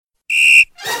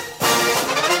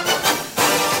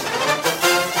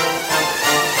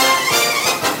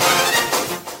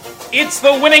It's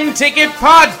the Winning Ticket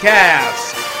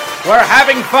Podcast, where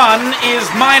having fun is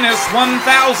minus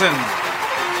 1,000.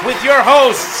 With your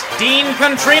hosts, Dean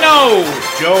Contrino,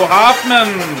 Joe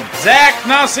Hoffman, Zach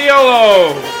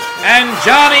Nasiolo, and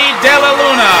Johnny Della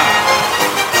Luna.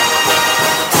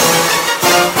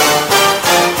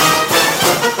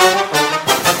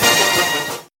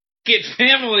 Ticket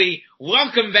family,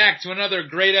 welcome back to another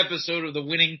great episode of the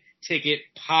Winning Ticket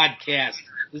Podcast.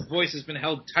 This voice has been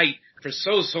held tight for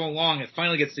so long. It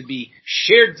finally gets to be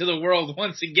shared to the world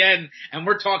once again. And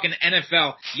we're talking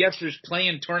NFL. Yes, there's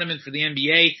play-in tournament for the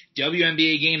NBA.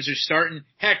 WNBA games are starting.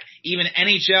 Heck, even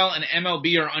NHL and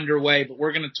MLB are underway. But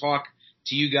we're going to talk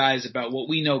to you guys about what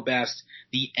we know best,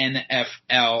 the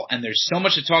NFL. And there's so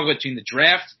much to talk about between the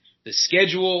draft, the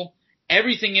schedule,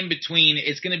 everything in between.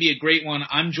 It's going to be a great one.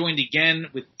 I'm joined again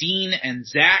with Dean and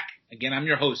Zach. Again, I'm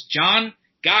your host, John.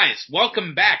 Guys,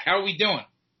 welcome back. How are we doing?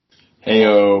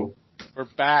 Heyo. We're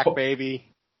back,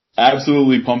 baby.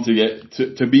 Absolutely pumped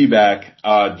to be back.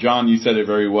 John, you said it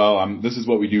very well. This is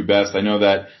what we do best. I know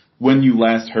that when you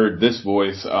last heard this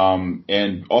voice,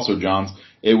 and also John's,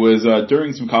 it was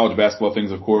during some college basketball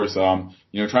things, of course. Trying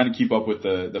to keep up with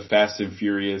the fast and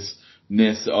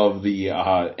furiousness of the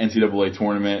NCAA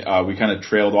tournament. We kind of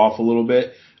trailed off a little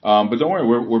bit. But don't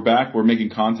worry, we're back. We're making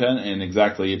content, and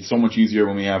exactly, it's so much easier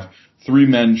when we have three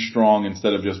men strong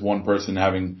instead of just one person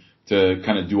having to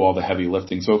kind of do all the heavy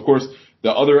lifting. So, of course,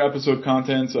 the other episode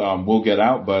contents will get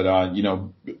out, but I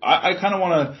kind of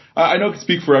want to. I know I can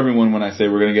speak for everyone when I say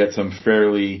we're going to get some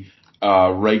fairly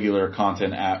regular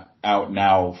content out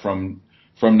now from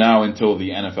now until the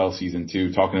NFL season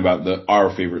 2, talking about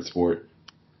our favorite sport.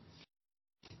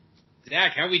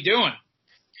 Zach, how we doing?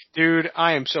 Dude,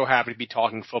 I am so happy to be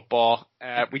talking football.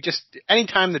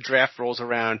 Anytime the draft rolls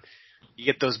around, you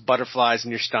get those butterflies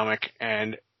in your stomach,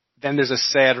 and then there's a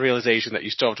sad realization that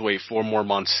you still have to wait 4 more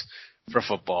months for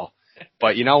football.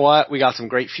 But you know what? We got some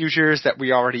great futures that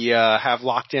we already have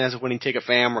locked in as a Winning Ticket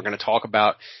fan. We're going to talk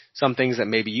about some things that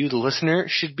maybe you, the listener,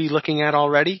 should be looking at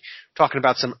already. We're talking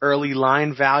about some early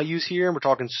line values here. We're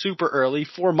talking super early,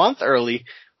 4-month early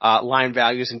line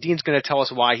values. And Dean's going to tell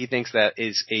us why he thinks that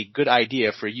is a good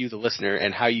idea for you, the listener,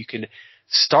 and how you can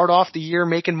start off the year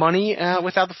making money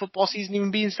without the football season even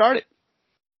being started.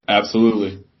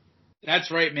 Absolutely.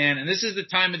 That's right, man. And this is the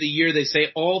time of the year they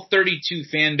say all 32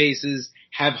 fan bases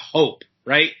have hope,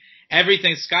 right?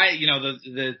 Everything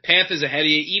the path is ahead of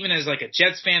you. Even as like a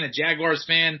Jets fan, a Jaguars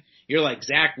fan, you're like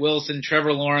Zach Wilson,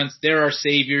 Trevor Lawrence. They're our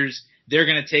saviors. They're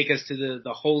going to take us to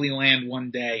the Holy Land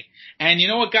one day. And you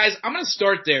know what, guys? I'm going to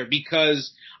start there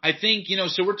because I think,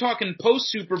 so we're talking post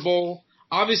Super Bowl.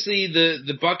 Obviously,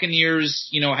 the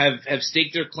Buccaneers, have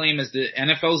staked their claim as the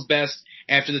NFL's best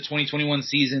after the 2021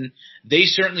 season. They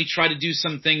certainly try to do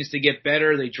some things to get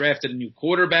better. They drafted a new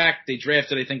quarterback. They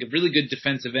drafted, I think, a really good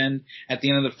defensive end at the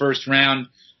end of the first round.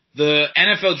 The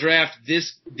NFL draft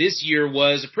this year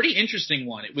was a pretty interesting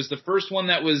one. It was the first one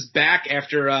that was back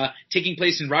after taking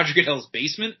place in Roger Goodell's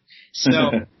basement. So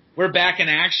we're back in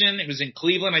action. It was in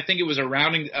Cleveland. I think it was a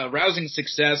rousing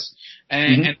success.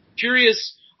 And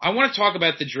curious, I want to talk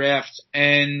about the draft,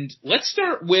 and let's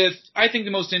start with, I think,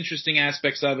 the most interesting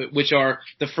aspects of it, which are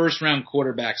the first-round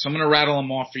quarterbacks. So I'm going to rattle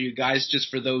them off for you guys,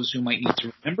 just for those who might need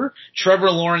to remember.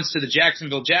 Trevor Lawrence to the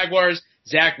Jacksonville Jaguars,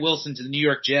 Zach Wilson to the New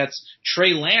York Jets,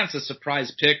 Trey Lance, a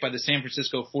surprise pick by the San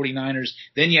Francisco 49ers.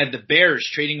 Then you had the Bears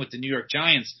trading with the New York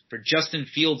Giants for Justin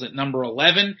Fields at number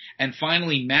 11, and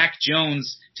finally Mac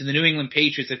Jones to the New England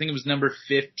Patriots. I think it was number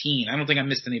 15. I don't think I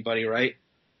missed anybody, right?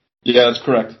 Yeah, that's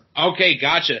correct. Okay,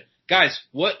 gotcha. Guys,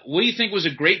 what do you think was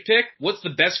a great pick? What's the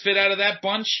best fit out of that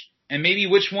bunch? And maybe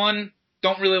which one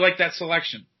don't really like that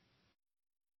selection?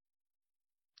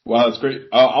 Wow, that's great.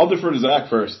 I'll defer to Zach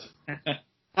first.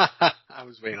 I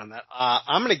was waiting on that.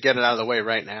 I'm going to get it out of the way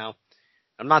right now.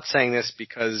 I'm not saying this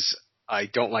because I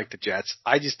don't like the Jets.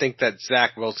 I just think that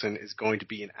Zach Wilson is going to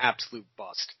be an absolute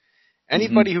bust.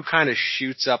 Anybody who kind of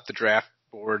shoots up the draft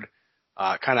board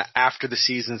kind of after the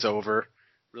season's over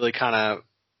really kind of,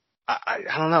 I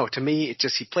don't know. To me,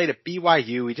 he played at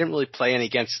BYU. He didn't really play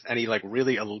against any like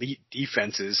really elite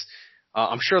defenses.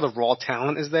 I'm sure the raw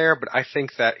talent is there, but I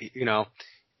think that,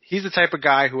 he's the type of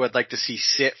guy who I'd like to see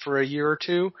sit for a year or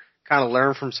two, kind of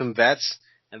learn from some vets,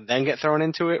 and then get thrown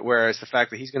into it, whereas the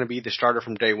fact that he's going to be the starter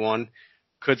from day one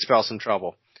could spell some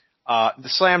trouble. The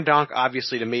slam dunk,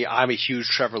 obviously, to me, I'm a huge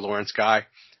Trevor Lawrence guy.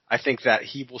 I think that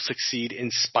he will succeed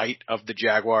in spite of the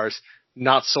Jaguars.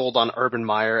 Not sold on Urban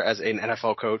Meyer as an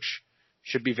NFL coach.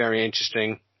 Should be very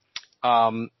interesting.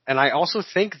 And I also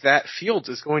think that Fields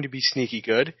is going to be sneaky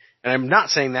good. And I'm not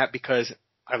saying that because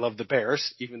I love the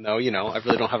Bears, even though, I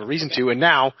really don't have a reason to. And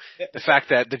now the fact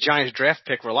that the Giants draft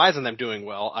pick relies on them doing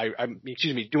well,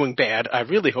 doing bad, I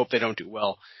really hope they don't do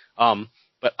well.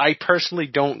 But I personally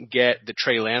don't get the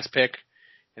Trey Lance pick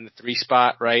in the 3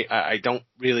 spot, right? I don't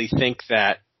really think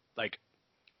that,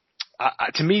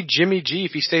 to me, Jimmy G,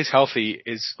 if he stays healthy,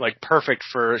 is perfect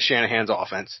for Shanahan's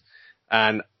offense.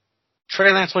 And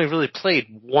Trey Lance only really played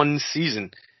 1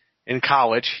 season in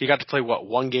college. He got to play,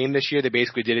 1 game this year? They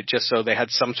basically did it just so they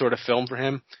had some sort of film for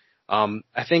him.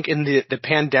 I think in the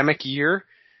pandemic year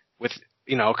with,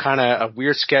 kind of a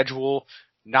weird schedule,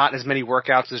 not as many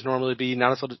workouts as normally be,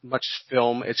 not as much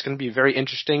film, it's going to be very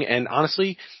interesting. And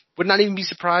honestly, would not even be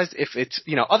surprised if it's,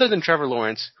 other than Trevor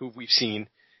Lawrence, who we've seen,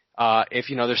 if,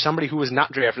 there's somebody who was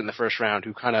not drafted in the first round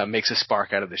who kind of makes a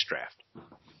spark out of this draft.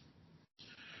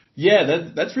 Yeah,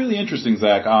 that's really interesting,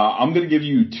 Zach. I'm going to give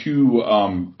you 2,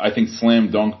 I think, slam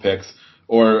dunk picks,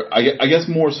 or I guess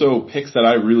more so picks that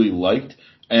I really liked.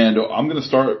 And I'm going to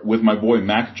start with my boy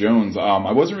Mac Jones.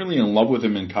 I wasn't really in love with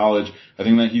him in college. I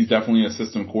think that he's definitely a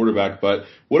system quarterback, but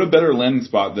what a better landing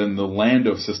spot than the land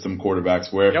of system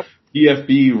quarterbacks where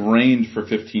PFB reigned for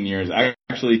 15 years.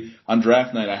 Actually, on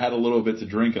draft night, I had a little bit to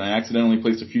drink and I accidentally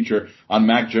placed a future on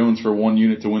Mac Jones for 1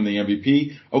 unit to win the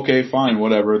MVP. Okay, fine,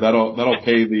 whatever. That'll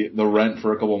pay the rent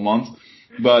for a couple of months.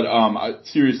 But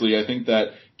seriously, I think that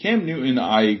Cam Newton,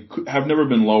 I have never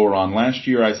been lower on. Last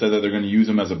year, I said that they're going to use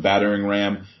him as a battering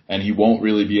ram, and he won't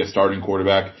really be a starting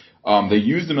quarterback. They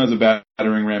used him as a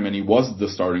battering ram, and he was the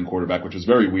starting quarterback, which was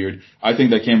very weird. I think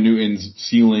that Cam Newton's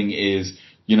ceiling is,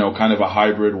 kind of a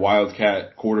hybrid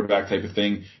wildcat quarterback type of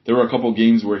thing. There were a couple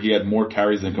games where he had more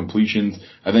carries than completions.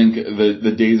 I think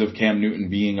the days of Cam Newton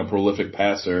being a prolific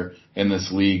passer in this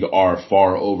league are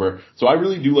far over. So I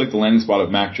really do like the landing spot of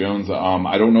Mac Jones.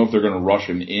 I don't know if they're going to rush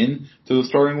him in to the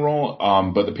starting role,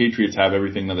 but the Patriots have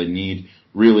everything that they need,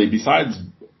 really, besides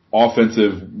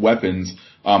offensive weapons,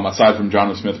 aside from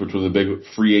Jonnu Smith, which was a big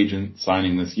free agent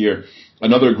signing this year.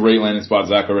 Another great landing spot,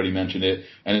 Zach already mentioned it,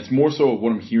 and it's more so of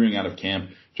what I'm hearing out of camp.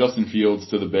 Justin Fields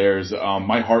to the Bears.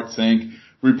 My heart sank.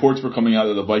 Reports were coming out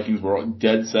that the Vikings were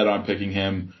dead set on picking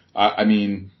him. I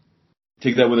mean,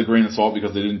 take that with a grain of salt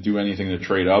because they didn't do anything to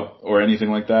trade up or anything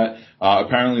like that.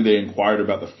 Apparently they inquired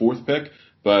about the 4th pick,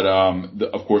 but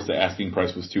of course the asking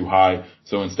price was too high,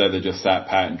 so instead they just sat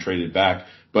pat and traded back.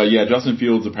 But yeah, Justin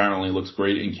Fields apparently looks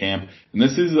great in camp. And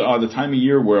this is the time of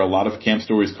year where a lot of camp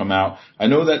stories come out. I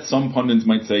know that some pundits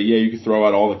might say, yeah, you can throw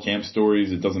out all the camp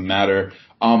stories, it doesn't matter.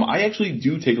 I actually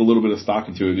do take a little bit of stock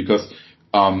into it because,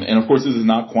 and of course this is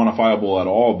not quantifiable at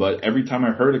all, but every time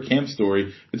I heard a camp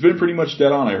story, it's been pretty much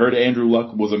dead on. I heard Andrew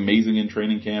Luck was amazing in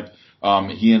training camp.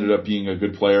 He ended up being a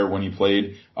good player when he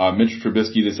played. Mitch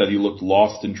Trubisky, they said he looked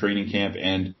lost in training camp,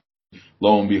 and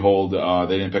lo and behold,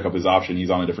 they didn't pick up his option. He's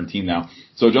on a different team now.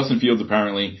 So Justin Fields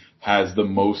apparently has the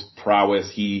most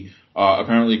prowess. He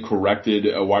apparently corrected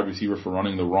a wide receiver for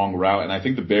running the wrong route. And I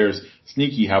think the Bears,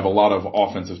 sneaky, have a lot of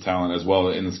offensive talent as well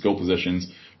in the skill positions,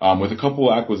 with a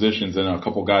couple of acquisitions and a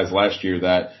couple guys last year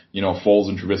that, Foles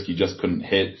and Trubisky just couldn't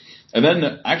hit. And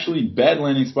then actually bad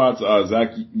landing spots,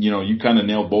 Zach, you kind of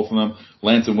nailed both of them.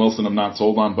 Lance and Wilson I'm not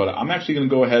sold on, but I'm actually going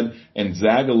to go ahead and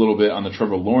zag a little bit on the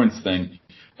Trevor Lawrence thing.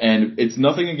 And it's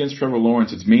nothing against Trevor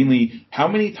Lawrence. It's mainly how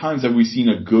many times have we seen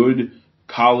a good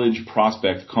college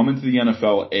prospect come into the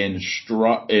NFL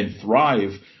and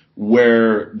thrive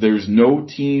where there's no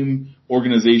team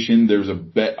organization, there's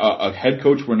a head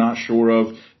coach we're not sure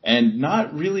of, and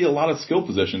not really a lot of skill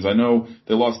positions. I know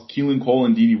they lost Keelan Cole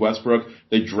and Dede Westbrook.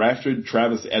 They drafted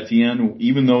Travis Etienne,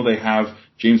 even though they have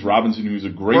James Robinson, who's a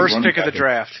great worst running pick of the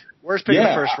draft. Worst pick of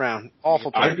the first round.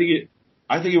 Awful pick.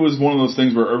 I think it was one of those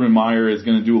things where Urban Meyer is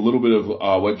going to do a little bit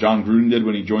of what John Gruden did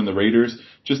when he joined the Raiders,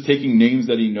 just taking names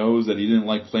that he knows that he didn't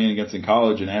like playing against in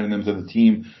college and adding them to the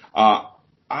team.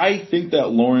 I think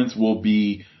that Lawrence will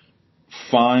be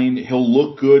fine. He'll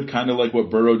look good, kind of like what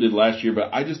Burrow did last year, but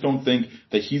I just don't think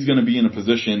that he's going to be in a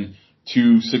position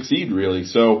to succeed, really.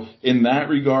 So in that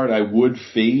regard, I would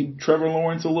fade Trevor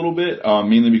Lawrence a little bit,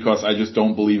 mainly because I just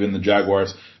don't believe in the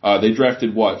Jaguars. They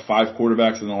drafted, 5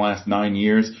 quarterbacks in the last 9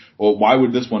 years? Well, why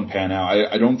would this one pan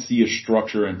out? I don't see a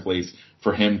structure in place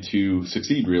for him to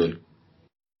succeed, really.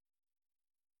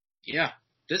 Yeah,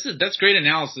 that's great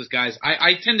analysis, guys.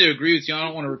 I tend to agree with you. I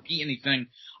don't want to repeat anything.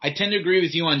 I tend to agree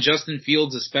with you on Justin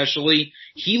Fields especially.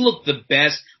 He looked the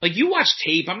best. Like, you watch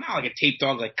tape. I'm not like a tape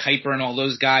dog like Kuiper and all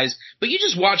those guys, but you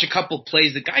just watch a couple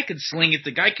plays. The guy could sling it.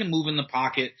 The guy can move in the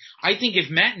pocket. I think if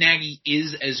Matt Nagy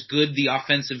is as good the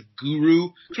offensive guru,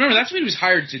 'cause remember, that's what he was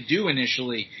hired to do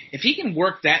initially. If he can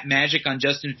work that magic on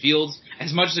Justin Fields,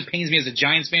 as much as it pains me as a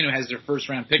Giants fan who has their first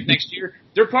round pick next year,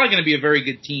 they're probably going to be a very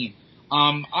good team.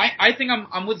 I think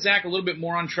I'm with Zach a little bit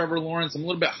more on Trevor Lawrence. I'm a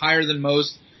little bit higher than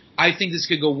most. I think this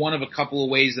could go one of a couple of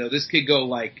ways, though. This could go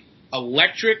like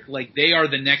electric, like they are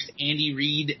the next Andy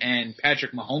Reid and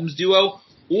Patrick Mahomes duo,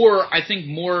 or I think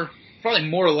probably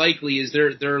more likely is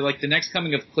they're like the next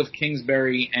coming of Cliff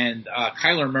Kingsbury and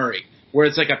Kyler Murray, where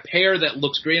it's like a pair that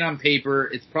looks great on paper.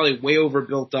 It's probably way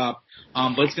overbuilt up,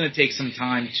 but it's going to take some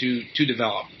time to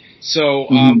develop. So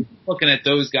looking at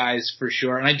those guys for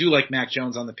sure, and I do like Mac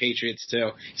Jones on the Patriots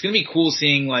too. It's going to be cool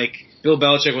seeing like Bill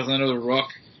Belichick with another rook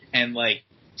and like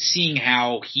seeing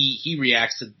how he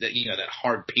reacts to that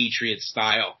hard Patriot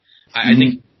style. I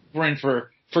think we're in for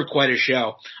quite a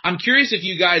show. I'm curious if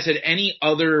you guys had any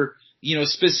other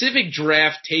specific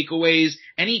draft takeaways,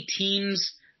 any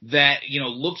teams that,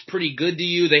 looked pretty good to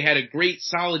you. They had a great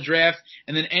solid draft.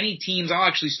 And then any teams, I'll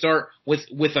actually start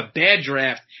with a bad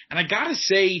draft. And I gotta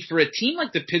say, for a team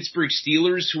like the Pittsburgh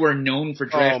Steelers, who are known for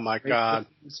drafting. Oh my God.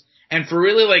 And for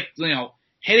really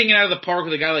hitting it out of the park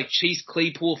with a guy like Chase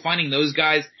Claypool, finding those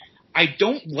guys, I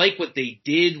don't like what they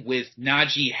did with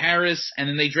Najee Harris. And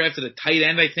then they drafted a tight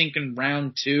end, I think, in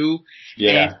round 2.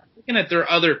 Yeah. And looking at their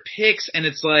other picks, and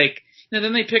it's like,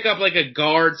 then they pick up like a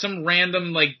guard, some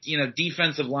random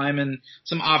defensive lineman,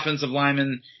 some offensive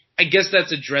lineman. I guess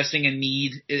that's addressing a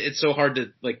need. It's so hard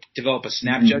to develop a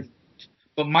snap judgment.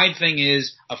 But my thing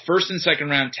is a first and second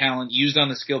round talent used on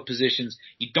the skill positions.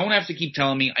 You don't have to keep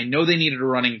telling me. I know they needed a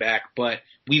running back, but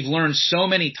we've learned so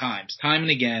many times, time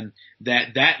and again,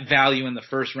 that value in the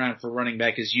first round for running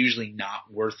back is usually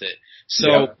not worth it.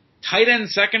 So tight end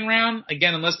second round,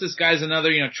 again, unless this guy's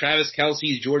another, Travis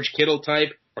Kelce, George Kittle type,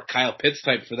 or Kyle Pitts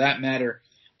type for that matter,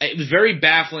 it was very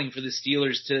baffling for the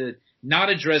Steelers to not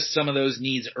address some of those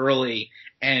needs early.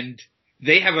 And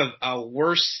they have a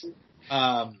worse,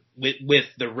 with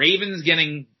the Ravens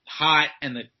getting hot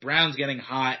and the Browns getting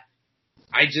hot.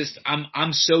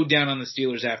 I'm so down on the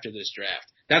Steelers after this draft.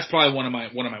 That's probably one of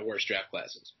my worst draft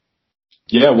classes.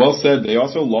 Yeah, well said. They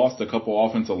also lost a couple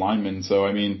offensive linemen. So,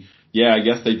 I mean, yeah, I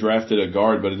guess they drafted a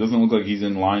guard, but it doesn't look like he's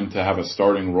in line to have a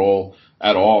starting role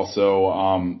at all. So,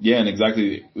 yeah, and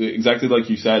exactly like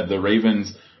you said, the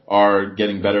Ravens are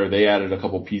getting better. They added a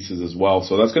couple pieces as well.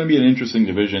 So that's going to be an interesting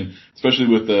division, especially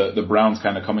with the Browns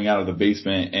kind of coming out of the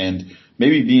basement and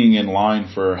maybe being in line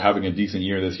for having a decent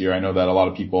year this year. I know that a lot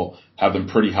of people have them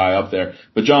pretty high up there.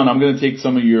 But John, I'm going to take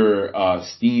some of your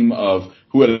steam of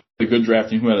who had a good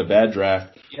draft and who had a bad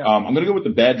draft. Yeah. I'm going to go with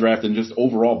the bad draft and just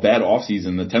overall bad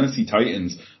offseason. The Tennessee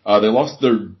Titans, they lost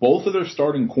both of their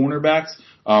starting cornerbacks.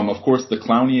 Of course, the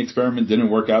Clowney experiment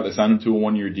didn't work out. They signed him to a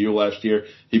 1-year deal last year.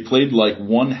 He played like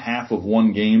one half of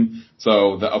one game.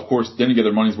 So, of course, didn't get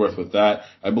their money's worth with that.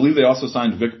 I believe they also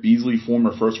signed Vic Beasley,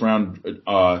 former first-round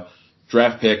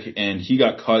draft pick, and he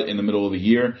got cut in the middle of the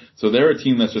year. So they're a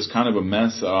team that's just kind of a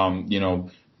mess,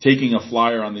 taking a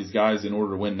flyer on these guys in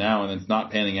order to win now, and it's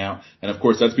not panning out. And, of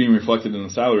course, that's being reflected in the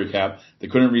salary cap. They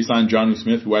couldn't re-sign Jonnu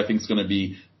Smith, who I think is going to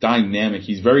be dynamic.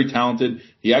 He's very talented.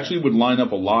 He actually would line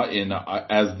up a lot in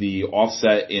as the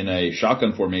offset in a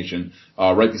shotgun formation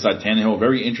right beside Tannehill.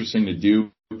 Very interesting to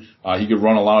do. He could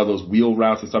run a lot of those wheel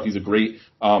routes and stuff. He's a great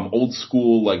old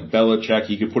school like Belichick.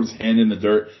 He could put his hand in the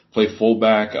dirt, play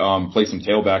fullback, play some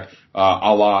tailback,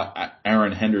 a la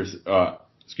Aaron Hernandez.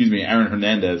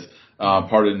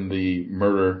 Pardon the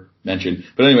murder mention.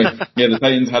 But anyway, yeah, the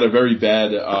Titans had a very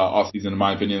bad offseason in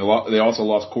my opinion. They also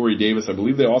lost Corey Davis. I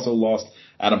believe they also lost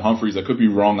Adam Humphries. I could be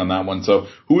wrong on that one. So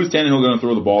who is Tannehill going to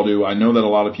throw the ball to? I know that a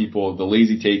lot of people, the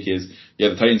lazy take is, yeah,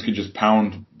 the Titans could just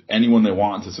pound anyone they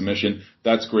want into submission.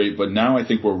 That's great. But now I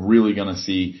think we're really going to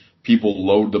see people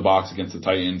load the box against the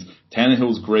Titans.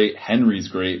 Tannehill's great. Henry's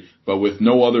great. But with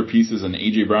no other pieces and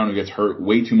A.J. Brown who gets hurt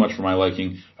way too much for my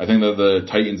liking, I think that the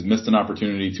Titans missed an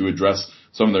opportunity to address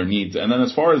some of their needs. And then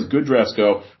as far as good drafts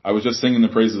go, I was just singing the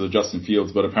praises of Justin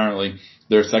Fields, but apparently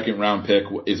their second round pick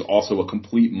is also a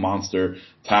complete monster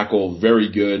tackle. Very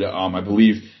good. I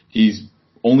believe he's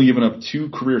only given up 2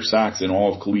 career sacks in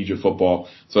all of collegiate football.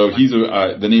 So he's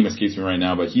the name escapes me right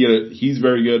now, but he's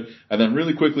very good. And then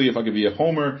really quickly, if I could be a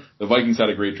homer, the Vikings had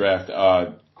a great draft,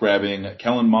 grabbing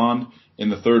Kellen Mond in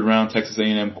the 3rd round, Texas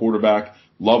A&M quarterback.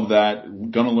 Love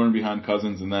that. Gonna learn behind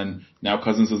Cousins, and then now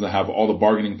Cousins doesn't have all the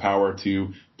bargaining power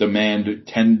to demand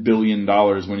 $10 billion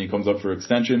when he comes up for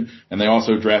extension. And they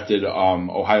also drafted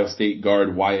Ohio State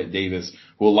guard Wyatt Davis,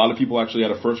 who a lot of people actually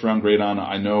had a 1st round grade on.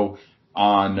 I know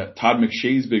on Todd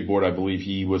McShay's big board, I believe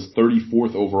he was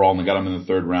 34th overall, and they got him in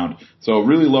the 3rd round. So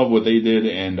really love what they did,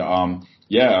 and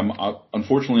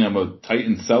unfortunately I'm a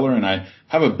Titan seller, and I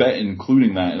have a bet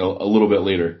including that a little bit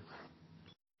later.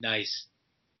 Nice.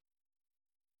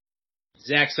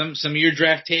 Zach, some of your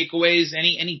draft takeaways,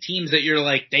 any teams that you're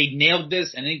like, they nailed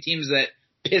this, and any teams that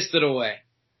pissed it away?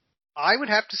 I would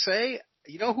have to say,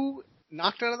 you know who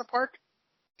knocked it out of the park?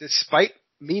 Despite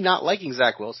me not liking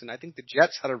Zach Wilson, I think the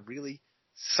Jets had a really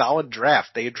solid draft.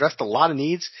 They addressed a lot of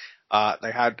needs.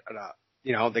 They had,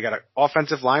 they got an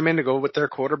offensive lineman to go with their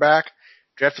quarterback,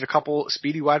 drafted a couple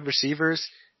speedy wide receivers,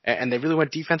 and they really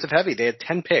went defensive heavy. They had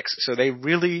 10 picks, so they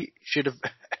really should have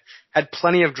had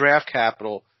plenty of draft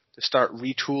capital to start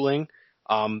retooling.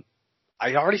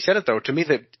 I already said it though. To me,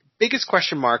 the biggest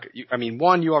question mark,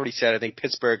 one, you already said, I think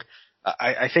Pittsburgh.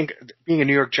 I think being a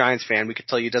New York Giants fan, we could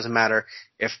tell you it doesn't matter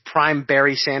if prime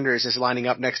Barry Sanders is lining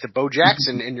up next to Bo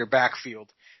Jackson in your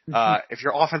backfield. If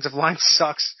your offensive line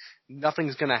sucks,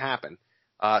 nothing's going to happen.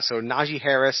 So Najee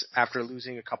Harris, after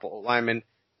losing a couple of linemen,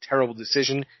 terrible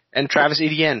decision. And Travis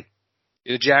Etienne,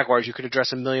 the Jaguars, you could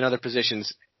address a million other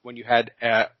positions when you had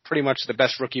pretty much the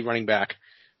best rookie running back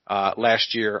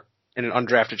last year in an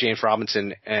undrafted James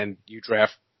Robinson, and you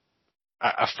draft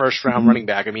a first-round running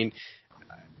back. I mean,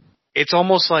 it's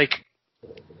almost like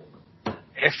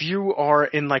if you are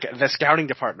in like the scouting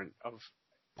department of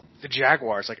the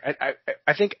Jaguars, like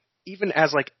I think even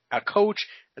as like a coach,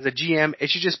 as a GM, it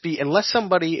should just be, unless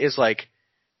somebody is like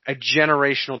a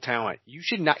generational talent, you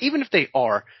should not, even if they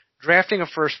are, drafting a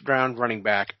first-round running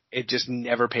back, it just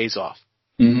never pays off.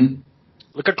 Mm-hmm.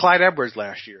 Look at Clyde Edwards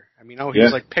last year. I mean, he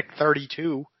was like pick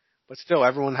 32, but still,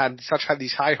 everyone had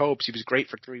these high hopes. He was great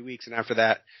for 3 weeks, and after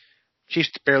that,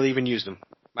 Chiefs barely even used him.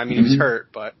 I mean, he was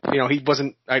hurt, but he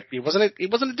wasn't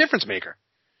a difference maker.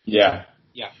 Yeah.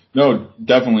 No,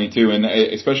 definitely too, and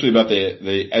especially about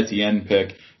the Etienne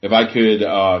pick. If I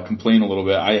could complain a little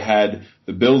bit, I had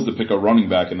the Bills to pick a running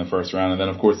back in the first round, and then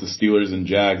of course the Steelers and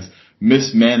Jags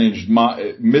mismanaged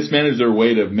their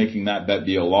way to making that bet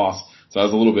be a loss. So I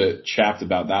was a little bit chapped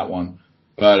about that one.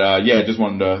 But I just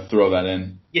wanted to throw that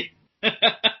in. Yeah.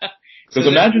 Because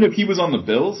imagine if he was on the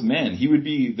Bills, man, he would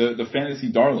be the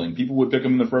fantasy darling. People would pick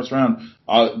him in the first round,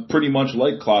 pretty much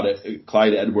like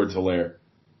Clyde Edwards-Helaire.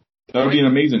 That would be an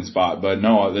amazing spot. But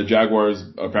no, the Jaguars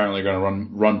apparently are going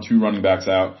to run two running backs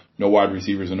out, no wide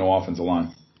receivers and no offensive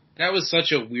line. That was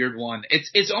such a weird one.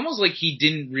 It's almost like he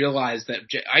didn't realize that.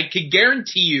 I could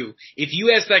guarantee you, if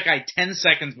you asked that guy 10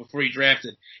 seconds before he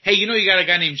drafted, hey, you got a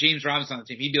guy named James Robinson on the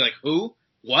team, he'd be like, who?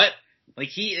 What? Like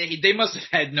they must have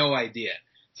had no idea.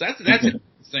 So that's an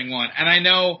interesting one. And I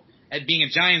know, at being a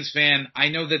Giants fan, I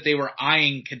know that they were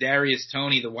eyeing Kadarius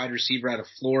Toney, the wide receiver out of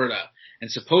Florida, and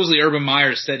supposedly Urban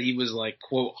Meyer said he was like,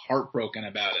 quote, heartbroken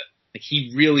about it. Like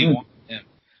he really wanted him.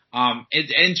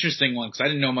 It's an interesting one because I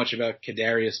didn't know much about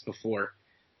Kadarius before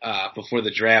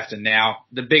the draft, and now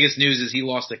the biggest news is he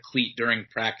lost a cleat during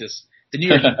practice. The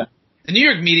New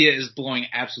York media is blowing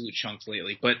absolute chunks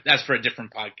lately, but that's for a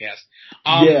different podcast.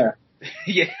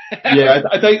 Yeah.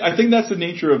 I think that's the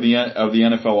nature of the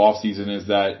NFL offseason is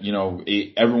that,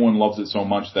 everyone loves it so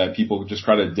much that people just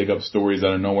try to dig up stories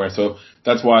out of nowhere. So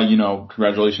that's why,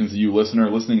 congratulations to you listener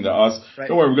listening to us. Right.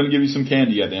 Don't worry, we're going to give you some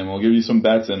candy at the end. We'll give you some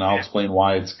bets and I'll explain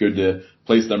why it's good to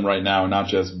place them right now and not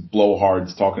just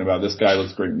blowhards talking about this guy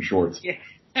looks great in shorts. Yeah.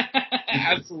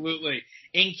 Absolutely.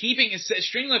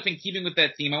 String left in keeping with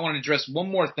that theme, I want to address one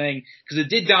more thing because it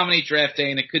did dominate draft day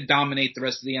and it could dominate the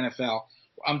rest of the NFL.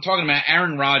 I'm talking about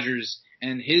Aaron Rodgers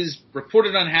and his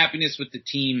reported unhappiness with the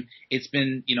team. It's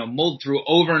been, mulled through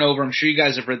over and over. I'm sure you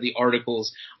guys have read the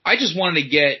articles. I just wanted to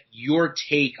get your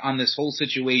take on this whole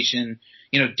situation.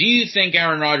 Do you think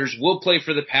Aaron Rodgers will play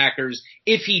for the Packers?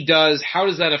 If he does, how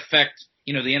does that affect,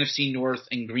 the NFC North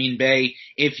and Green Bay?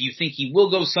 If you think he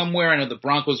will go somewhere, I know the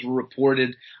Broncos were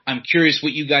reported. I'm curious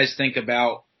what you guys think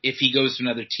about if he goes to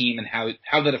another team and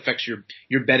how that affects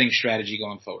your betting strategy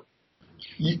going forward.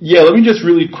 Yeah, let me just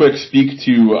really quick speak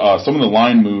to some of the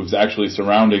line moves actually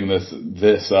surrounding this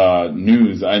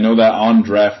news. I know that on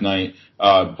draft night,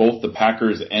 both the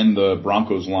Packers and the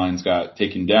Broncos lines got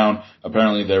taken down.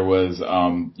 Apparently there was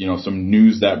some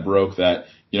news that broke that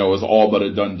it was all but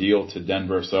a done deal to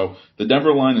Denver. So the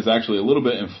Denver line is actually a little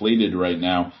bit inflated right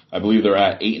now. I believe they're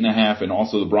at 8.5, and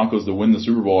also the Broncos to win the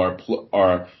Super Bowl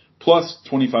are plus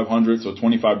 2,500, so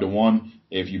 25-1.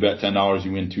 If you bet $10,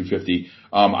 you win $250.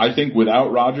 I think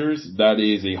without Rodgers, that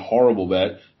is a horrible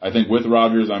bet. I think with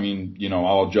Rodgers,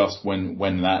 I'll adjust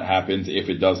when that happens, if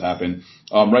it does happen.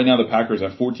 Right now the Packers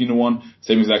at 14-1,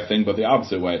 same exact thing, but the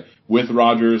opposite way. With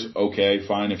Rodgers, okay,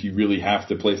 fine. If you really have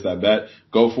to place that bet,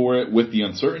 go for it. With the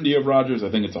uncertainty of Rodgers,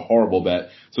 I think it's a horrible bet.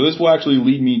 So this will actually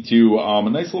lead me to a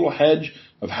nice little hedge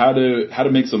of how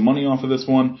to make some money off of this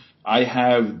one. I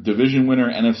have division winner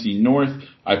NFC North.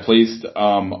 I placed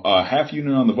a half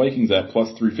unit on the Vikings at plus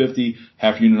 350,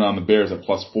 half unit on the Bears at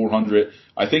plus 400.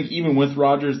 I think even with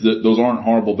Rodgers, those aren't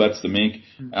horrible bets to make,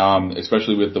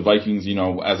 especially with the Vikings,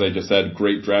 as I just said,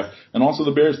 great draft, and also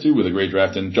the Bears too with a great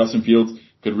draft. And Justin Fields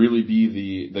could really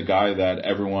be the guy that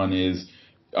everyone is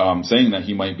saying that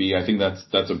he might be. I think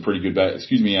that's a pretty good bet.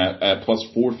 At plus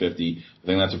 450, I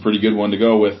think that's a pretty good one to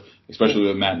go with, especially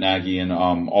with Matt Nagy and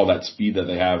all that speed that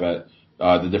they have at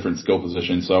the different skill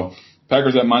positions. So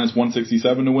Packers at minus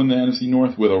 167 to win the NFC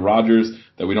North with a Rodgers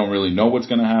that we don't really know what's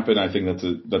going to happen. I think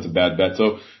that's a bad bet.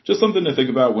 So just something to think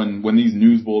about when these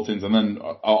news bulletins, and then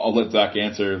I'll let Zach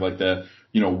answer like the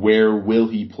where will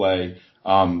he play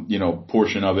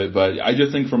portion of it. But I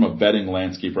just think from a betting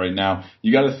landscape right now,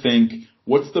 you got to think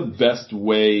what's the best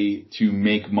way to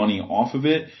make money off of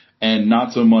it. And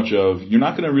not so much of, you're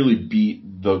not going to really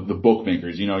beat the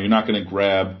bookmakers. You're not going to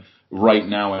grab, right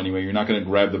now anyway, you're not going to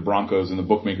grab the Broncos, and the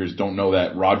bookmakers don't know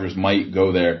that Rodgers might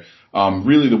go there.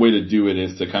 Really the way to do it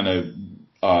is to kind of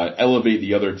elevate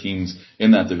the other teams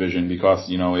in that division, because,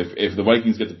 if the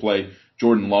Vikings get to play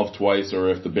Jordan Love twice, or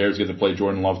if the Bears get to play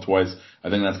Jordan Love twice, I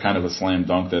think that's kind of a slam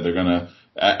dunk that they're going to,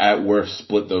 at worst,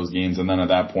 split those games. And then at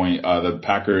that point, the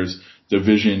Packers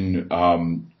division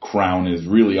crown is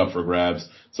really up for grabs.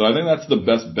 So I think that's the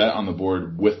best bet on the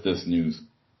board with this news.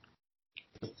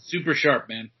 Super sharp,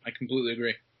 man. I completely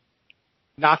agree.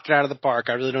 Knocked it out of the park.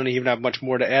 I really don't even have much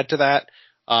more to add to that.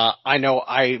 I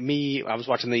was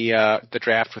watching the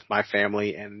draft with my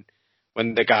family, and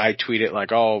when the guy tweeted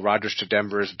like, "Oh, Rodgers to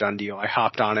Denver is a done deal," I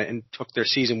hopped on it and took their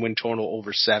season win total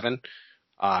over 7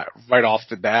 right off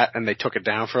the bat, and they took it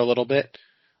down for a little bit.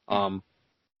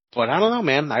 But I don't know,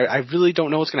 man. I really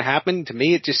don't know what's going to happen. To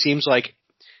me, it just seems like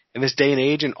in this day and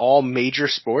age in all major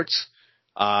sports,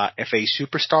 if a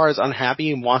superstar is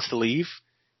unhappy and wants to leave,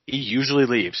 he usually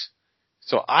leaves.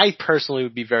 So I personally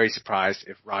would be very surprised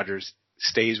if Rodgers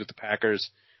stays with the Packers.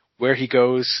 Where he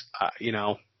goes,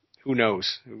 who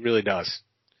knows? Who really does?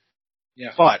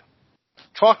 Yeah. But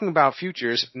talking about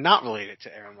futures not related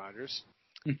to Aaron Rodgers,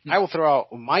 I will throw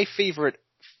out my favorite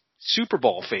Super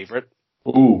Bowl favorite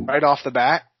right off the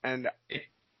bat, and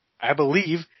I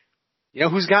believe,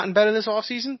 who's gotten better this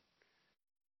offseason?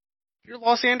 Your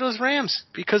Los Angeles Rams,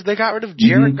 because they got rid of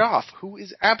Jared Goff, who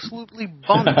is absolutely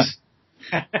bummed.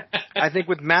 I think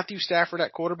with Matthew Stafford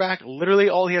at quarterback, literally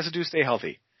all he has to do is stay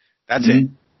healthy. That's it.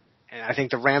 And I think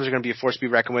the Rams are going to be a force to be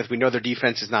reckoned with. We know their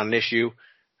defense is not an issue,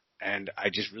 and I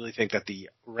just really think that the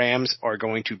Rams are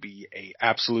going to be a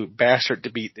absolute bastard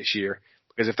to beat this year.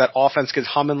 Because if that offense gets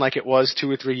humming like it was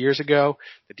 2 or 3 years ago,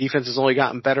 the defense has only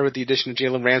gotten better with the addition of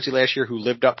Jalen Ramsey last year, who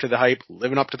lived up to the hype,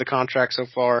 living up to the contract so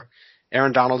far.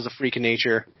 Aaron Donald's a freak of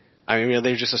nature. I mean,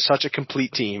 they're just such a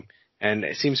complete team, and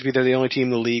it seems to be they're the only team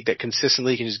in the league that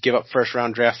consistently can just give up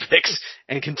first-round draft picks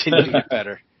and continue to get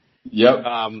better. Yep.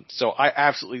 So I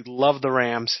absolutely love the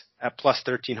Rams at plus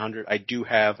 1,300. I do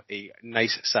have a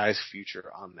nice size future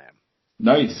on them.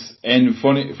 Nice. And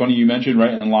funny you mentioned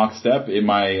right in lockstep. In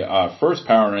my first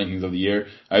power rankings of the year,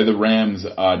 I have the Rams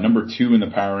number 2 in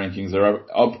the power rankings. They're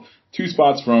up 2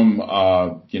 spots from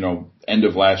end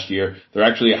of last year. They're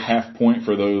actually a half point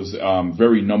for those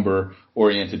very number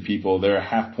oriented people. They're a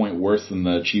half point worse than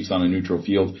the Chiefs on a neutral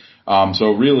field.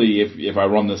 So really, if I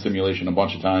run the simulation a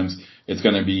bunch of times, it's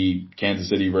going to be Kansas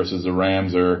City versus the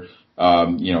Rams, or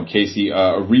KC,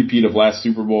 a repeat of last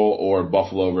Super Bowl, or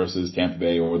Buffalo versus Tampa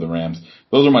Bay or the Rams.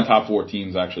 Those are my top 4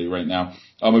 teams actually right now.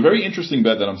 A very interesting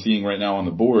bet that I'm seeing right now on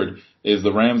the board is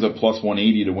the Rams at plus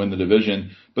 180 to win the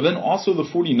division, but then also the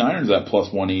 49ers at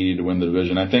plus 180 to win the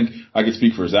division. I think I could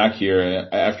speak for Zach here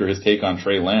after his take on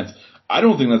Trey Lance. I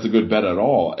don't think that's a good bet at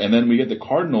all. And then we get the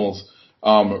Cardinals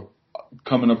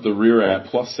coming up the rear at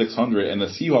plus 600 and the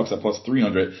Seahawks at plus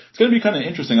 300. It's going to be kind of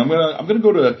interesting. I'm going to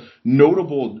go to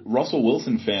notable Russell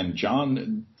Wilson fan,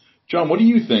 John. John, what do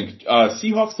you think?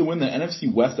 Seahawks to win the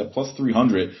NFC West at plus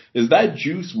 300. Is that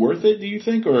juice worth it, do you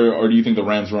think, or do you think the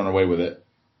Rams run away with it?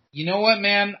 You know what,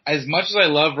 man? As much as I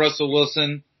love Russell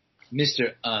Wilson,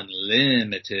 Mr.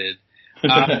 Unlimited,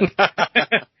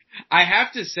 I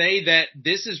have to say that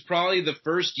this is probably the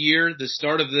first year, the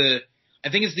start of I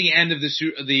think it's the end of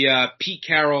the Pete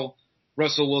Carroll,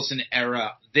 Russell Wilson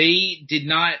era. They did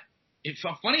not,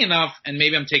 funny enough, and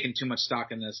maybe I'm taking too much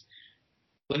stock in this,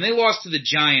 when they lost to the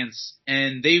Giants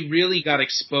and they really got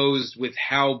exposed with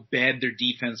how bad their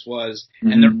defense was,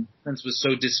 and their defense was so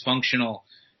dysfunctional,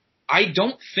 I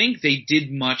don't think they did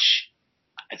much.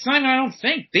 It's not even I don't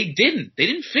think. They didn't. They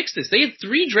didn't fix this. They had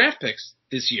 3 draft picks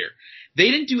this year. They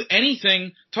didn't do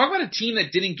anything. Talk about a team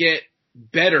that didn't get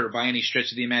better by any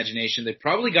stretch of the imagination. They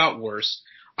probably got worse.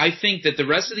 I think that the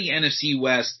rest of the NFC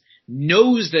West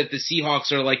knows that the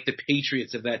Seahawks are like the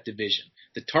Patriots of that division.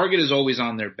 The target is always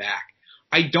on their back.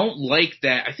 I don't like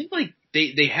that. I think like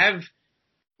they have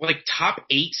like top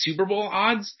 8 Super Bowl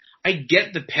odds. I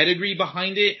get the pedigree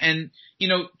behind it, and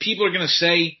people are gonna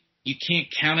say you can't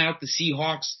count out the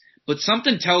Seahawks, but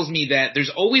something tells me that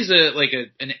there's always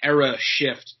an era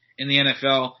shift in the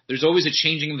NFL. There's always a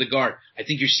changing of the guard. I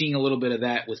think you're seeing a little bit of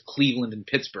that with Cleveland and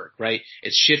Pittsburgh, right?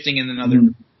 It's shifting in another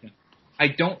direction. I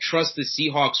don't trust the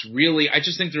Seahawks really. I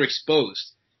just think they're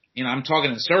exposed. I'm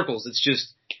talking in circles. It's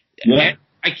just I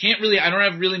don't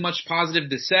have really much positive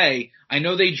to say. I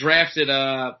know they drafted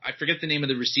I forget the name of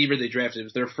the receiver they drafted. It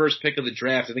was their first pick of the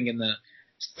draft, I think in the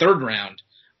 3rd round.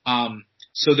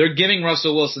 So they're giving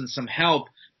Russell Wilson some help.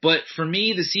 But for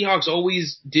me, the Seahawks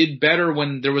always did better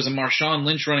when there was a Marshawn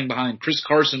Lynch running behind, Chris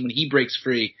Carson when he breaks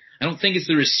free. I don't think it's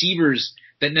the receivers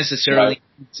that necessarily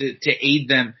to aid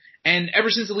them. And ever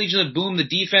since the Legion of Boom, the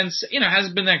defense,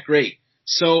 hasn't been that great.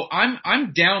 So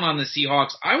I'm down on the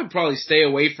Seahawks. I would probably stay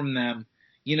away from them.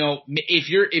 If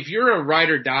you're a ride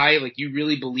or die, like you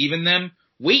really believe in them,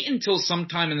 wait until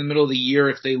sometime in the middle of the year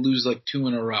if they lose like 2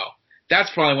 in a row.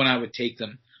 That's probably when I would take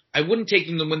them. I wouldn't take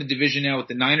them to win the division now with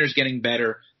the Niners getting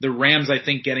better, the Rams I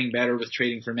think getting better with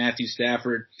trading for Matthew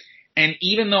Stafford. And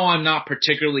even though I'm not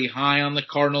particularly high on the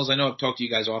Cardinals, I know I've talked to you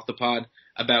guys off the pod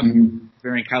about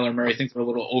Barry and Kyler Murray. I think they're a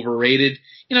little overrated.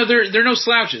 They're no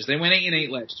slouches. They went 8-8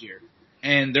 last year,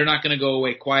 and they're not going to go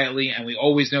away quietly. And we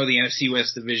always know the NFC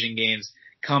West division games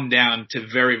come down to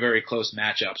very, very close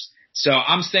matchups. So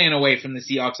I'm staying away from the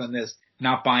Seahawks on this,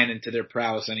 not buying into their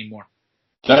prowess anymore.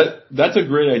 That's a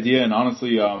great idea, and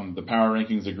honestly, the power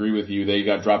rankings agree with you. They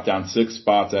got dropped down 6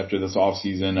 spots after this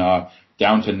offseason,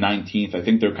 down to 19th. I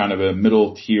think they're kind of a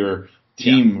middle tier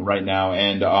team right now.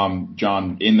 And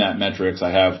John, in that metrics, I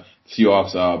have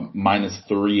Seahawks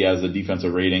 -3 as a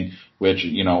defensive rating, which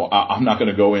I'm not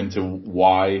going to go into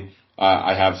why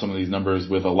I have some of these numbers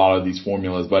with a lot of these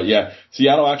formulas, but yeah,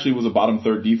 Seattle actually was a bottom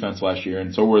 3rd defense last year,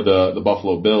 and so were the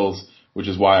Buffalo Bills, which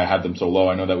is why I had them so low.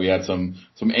 I know that we had some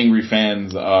angry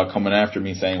fans coming after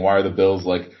me saying, why are the Bills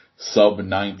like sub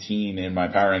 19 in my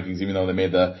power rankings, even though they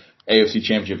made the AFC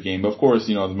Championship game? But of course,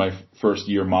 it was my first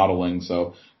year modeling,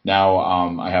 so now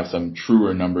I have some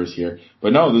truer numbers here.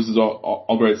 But no, this is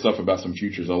all great stuff about some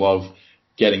futures. I love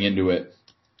getting into it.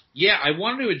 Yeah, I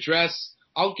wanted to address,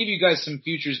 I'll give you guys some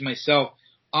futures myself.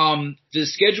 The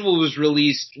schedule was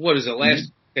released, last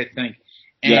week, I think.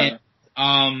 And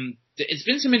it's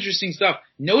been some interesting stuff.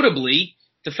 Notably,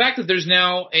 the fact that there's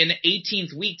now an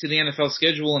 18th week to the NFL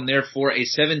schedule and therefore a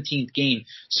 17th game.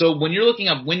 So when you're looking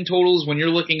up win totals, when you're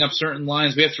looking up certain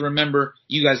lines, we have to remember,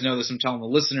 you guys know this, I'm telling the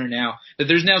listener now, that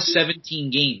there's now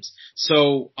 17 games.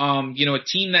 So, a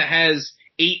team that has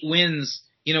 8 wins,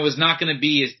 is not going to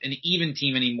be an even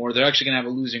team anymore. They're actually going to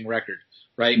have a losing record,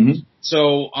 right? Mm-hmm.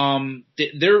 So,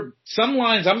 there are some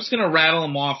lines, I'm just going to rattle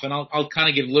them off and I'll kind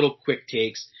of give little quick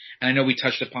takes. And I know we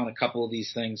touched upon a couple of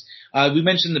these things. We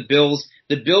mentioned the Bills.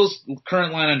 The Bills'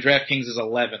 current line on DraftKings is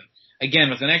 11. Again,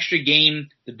 with an extra game,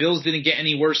 the Bills didn't get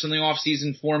any worse in the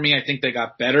offseason for me. I think they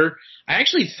got better. I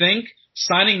actually think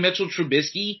signing Mitchell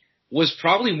Trubisky was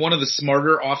probably one of the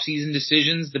smarter offseason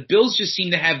decisions. The Bills just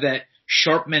seem to have that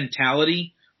sharp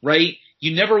mentality, right?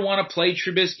 You never want to play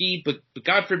Trubisky, but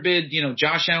God forbid,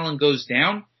 Josh Allen goes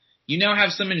down. You now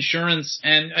have some insurance.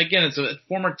 And again, it's a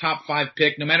former top 5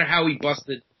 pick, no matter how he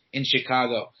busted in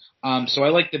Chicago. So I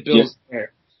like the Bills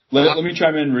there. Let me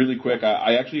chime in really quick.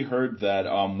 I actually heard that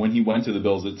when he went to the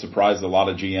Bills, it surprised a lot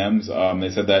of GMs.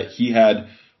 They said that he had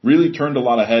really turned a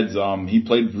lot of heads. He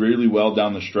played really well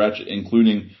down the stretch,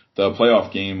 including the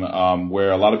playoff game,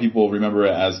 where a lot of people remember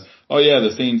it as, oh yeah,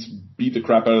 the Saints beat the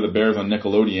crap out of the Bears on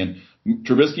Nickelodeon.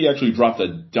 Trubisky actually dropped a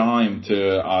dime to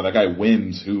that guy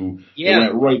Wims, who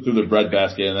went right through the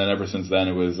breadbasket, and then ever since then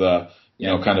it was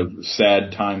kind of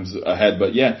sad times ahead.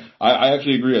 But yeah, I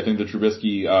actually agree. I think the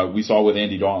Trubisky, we saw with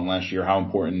Andy Dalton last year how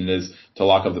important it is to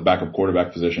lock up the backup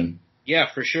quarterback position. Yeah,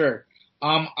 for sure.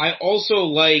 I also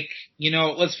like,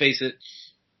 let's face it,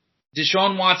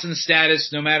 Deshaun Watson's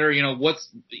status, no matter,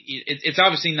 it's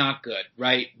obviously not good,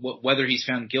 right? Whether he's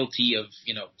found guilty of,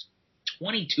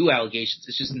 22 allegations,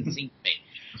 it's just insane to me.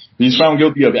 He's found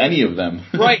guilty of any of them.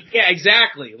 Right, yeah,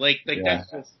 exactly. That's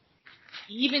just,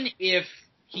 even if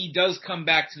he does come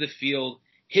back to the field,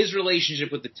 his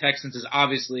relationship with the Texans is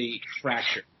obviously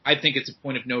fractured. I think it's a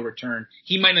point of no return.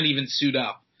 He might not even suit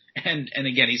up. And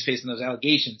again, he's facing those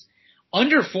allegations.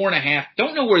 Under 4.5,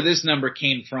 don't know where this number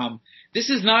came from. This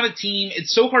is not a team.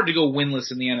 It's so hard to go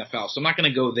winless in the NFL, so I'm not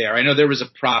going to go there. I know there was a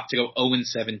prop to go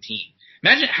 0-17.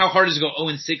 Imagine how hard it is to go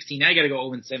 0-16. Now you got to go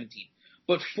 0-17.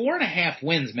 But 4.5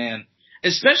 wins, man.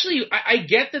 Especially, I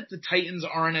get that the Titans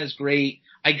aren't as great.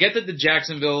 I get that the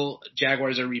Jacksonville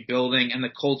Jaguars are rebuilding and the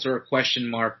Colts are a question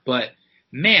mark, but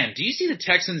man, do you see the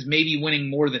Texans maybe winning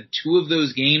more than 2 of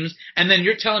those games? And then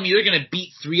you're telling me they're going to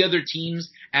beat 3 other teams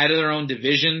out of their own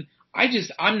division?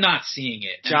 I'm not seeing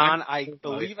it. John, I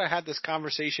believe I had this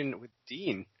conversation with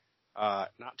Dean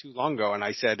not too long ago, and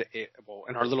I said,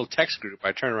 in our little text group,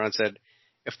 I turned around and said,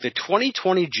 if the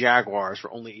 2020 Jaguars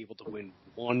were only able to win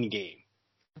 1 game,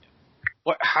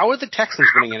 how are the Texans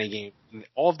winning any game?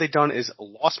 All they've done is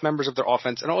lost members of their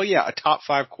offense, and a top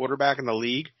 5 quarterback in the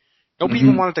league. Nobody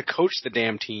even wanted to coach the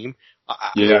damn team.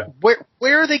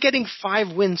 Where are they getting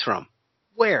 5 wins from?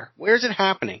 Where is it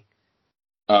happening?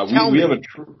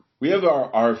 We have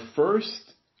our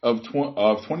first of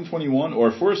 2021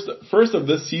 or first of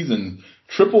this season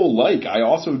triple like.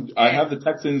 I have the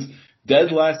Texans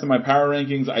dead last in my power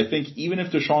rankings. I think even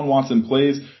if Deshaun Watson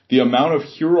plays, the amount of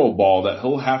hero ball that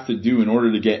he'll have to do in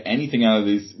order to get anything out of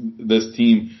this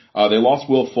team. They lost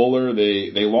Will Fuller.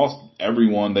 They lost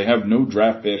everyone. They have no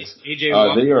draft picks. They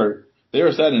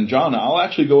are sad. And John, I'll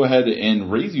actually go ahead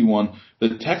and raise you one.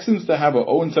 The Texans to have a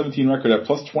 0-17 record at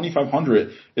plus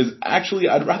 2,500 is actually,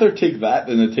 I'd rather take that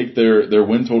than to take their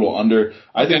win total under.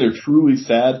 I think they're truly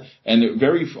sad. And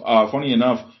very funny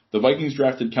enough, the Vikings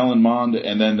drafted Kellen Mond,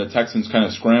 and then the Texans kind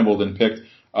of scrambled and picked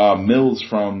Mills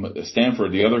from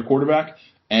Stanford, the other quarterback.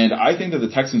 And I think that the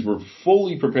Texans were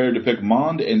fully prepared to pick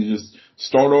Mond and just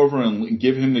start over and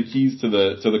give him the keys to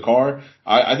the car.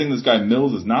 I think this guy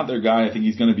Mills is not their guy. I think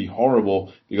he's going to be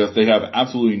horrible because they have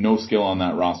absolutely no skill on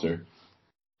that roster.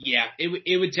 Yeah,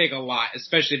 it would take a lot,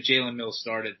 especially if Jalen Mills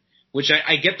started, which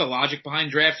I get the logic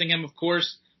behind drafting him, of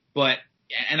course, but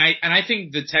I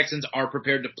think the Texans are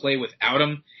prepared to play without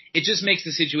him. It just makes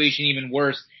the situation even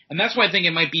worse. And that's why I think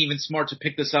it might be even smart to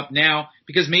pick this up now,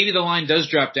 because maybe the line does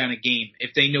drop down a game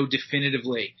if they know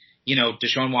definitively,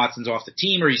 Deshaun Watson's off the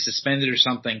team or he's suspended or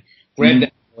something. Grab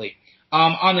that early.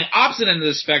 On the opposite end of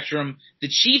the spectrum, the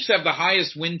Chiefs have the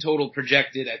highest win total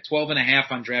projected at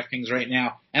 12.5 on DraftKings right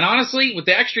now. And honestly, with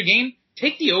the extra game,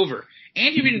 take the over.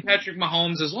 Andy Reid and Patrick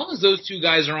Mahomes, as long as those 2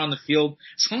 guys are on the field,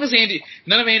 as long as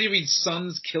none of Andy Reid's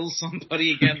sons kill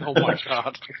somebody again. Oh my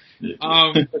God.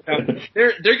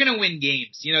 They're going to win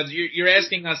games. You're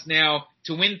asking us now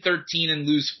to win 13 and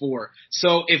lose 4.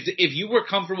 So if you were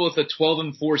comfortable with a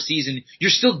 12-4 season, you're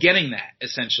still getting that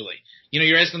essentially.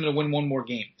 You're asking them to win 1 more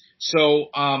game. So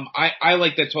I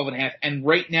like that 12.5. And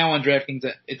right now on DraftKings,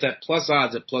 it's at plus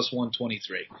odds at plus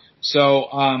 123.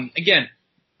 So again.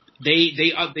 They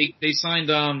signed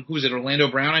who was it, Orlando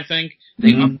Brown, I think.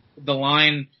 They upped the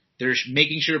line. They're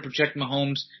making sure to protect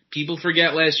Mahomes. People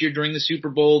forget last year during the Super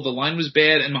Bowl the line was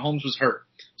bad and Mahomes was hurt.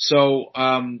 So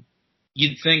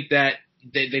you'd think that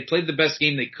they played the best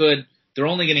game they could. They're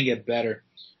only going to get better.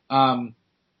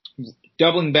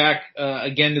 Doubling back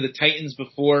again to the Titans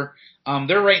before.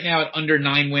 They're right now at under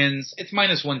 9 wins. It's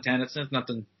minus 110.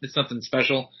 It's nothing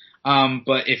special.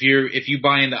 But if you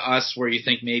buy into us where you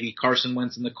think maybe Carson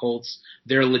Wentz and the Colts,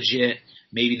 they're legit,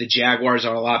 maybe the Jaguars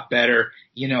are a lot better,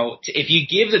 if you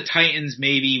give the Titans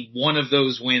maybe one of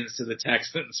those wins to the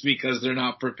Texans because they're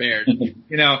not prepared,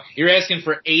 you're asking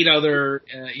for 8 other,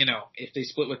 if they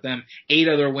split with them, 8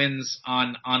 other wins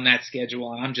on that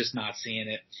schedule, and I'm just not seeing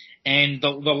it. And the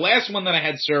last one that I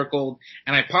had circled,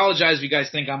 and I apologize if you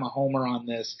guys think I'm a homer on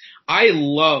this, I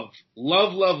love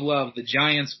the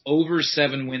Giants over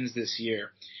 7 wins this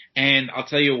year. And I'll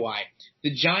tell you why.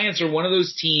 The Giants are one of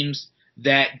those teams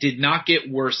that did not get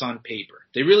worse on paper.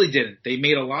 They really didn't. They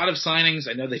made a lot of signings.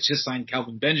 I know they just signed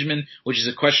Calvin Benjamin, which is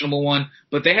a questionable one,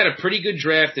 but they had a pretty good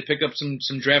draft. They picked up some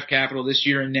draft capital this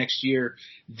year and next year.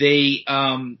 The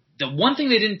one thing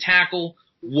they didn't tackle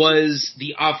was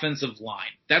the offensive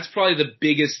line. That's probably the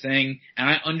biggest thing, and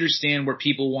I understand where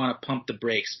people want to pump the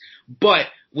brakes. But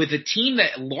with a team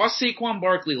that lost Saquon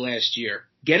Barkley last year,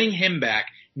 getting him back,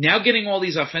 now getting all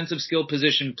these offensive skill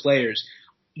position players,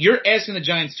 you're asking the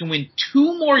Giants to win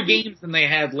 2 more games than they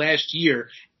had last year,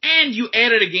 and you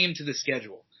added a game to the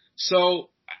schedule. So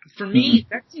for me,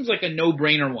 that seems like a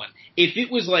no-brainer one. If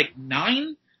it was like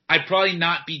 9, I'd probably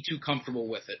not be too comfortable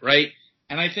with it, right?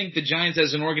 And I think the Giants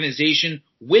as an organization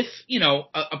with,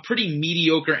 a pretty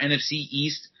mediocre NFC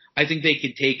East, I think they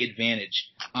could take advantage.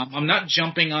 I'm not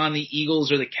jumping on the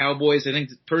Eagles or the Cowboys. I think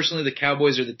personally the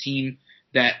Cowboys are the team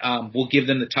that will give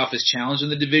them the toughest challenge in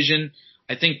the division.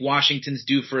 I think Washington's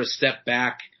due for a step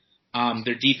back.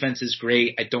 Their defense is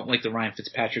great. I don't like the Ryan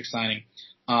Fitzpatrick signing.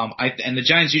 And the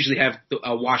Giants usually have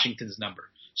Washington's number.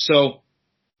 So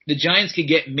the Giants could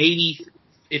get maybe,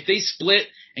 if they split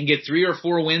and get 3 or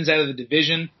 4 wins out of the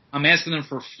division, I'm asking them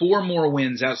for 4 more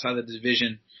wins outside of the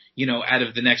division, out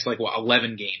of the next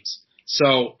 11 games.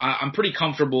 So I'm pretty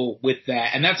comfortable with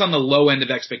that. And that's on the low end of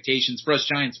expectations for us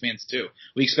Giants fans too.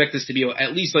 We expect this to be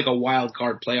at least like a wild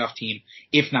card playoff team,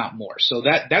 if not more. So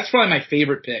that's probably my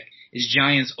favorite pick is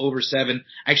Giants over 7.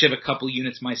 I actually have a couple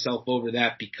units myself over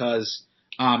that because,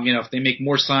 if they make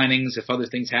more signings, if other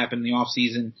things happen in the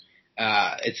offseason,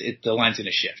 the line's going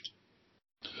to shift.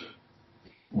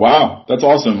 Wow, that's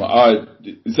awesome.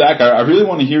 Zach, I really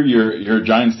want to hear your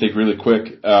Giants take really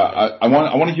quick. I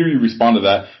want to hear you respond to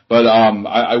that, but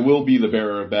I will be the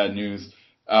bearer of bad news.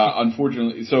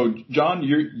 Unfortunately, so John,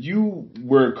 you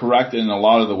were correct in a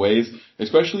lot of the ways,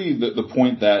 especially the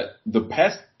point that the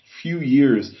past few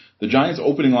years the Giants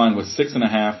opening line was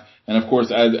 6.5, and of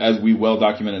course, as we well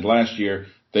documented last year,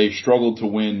 they struggled to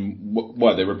win.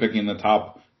 What they were picking in the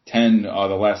top 10 the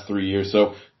last 3 years.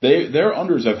 So their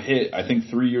unders have hit, I think,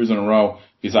 3 years in a row,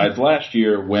 besides last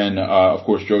year when, of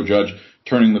course, Joe Judge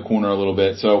turning the corner a little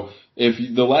bit. So if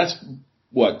the last,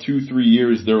 2-3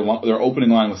 years, their opening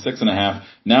line was 6.5,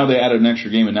 now they added an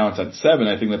extra game and now it's at 7,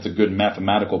 I think that's a good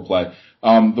mathematical play.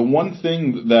 The one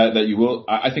thing that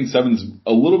I think 7's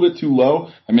a little bit too low.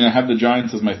 I mean, I have the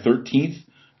Giants as my 13th,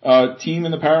 team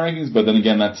in the power rankings, but then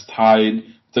again, that's tied.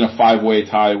 It's in a 5-way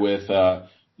tie with,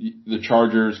 the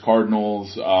Chargers,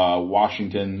 Cardinals,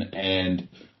 Washington, and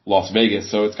Las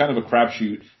Vegas. So it's kind of a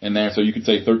crapshoot in there. So you could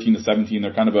say 13 to 17.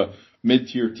 They're kind of a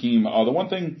mid-tier team. The one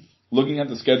thing, looking at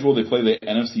the schedule, they play the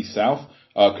NFC South.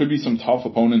 Could be some tough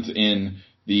opponents in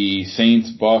the Saints,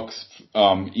 Bucks,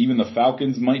 even the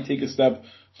Falcons might take a step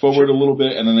forward a little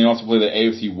bit. And then they also play the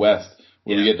AFC West,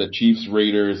 where we get the Chiefs,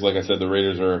 Raiders. Like I said, the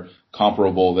Raiders are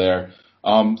comparable there.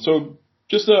 So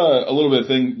just a little bit of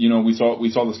thing, we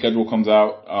saw the schedule comes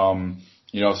out,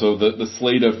 so the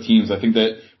slate of teams, I think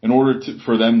that in order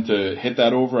for them to hit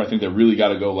that over, I think they really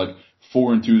got to go like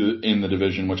 4-2 in the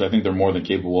division, which I think they're more than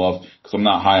capable of, because I'm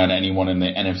not high on anyone in the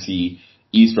NFC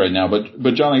East right now.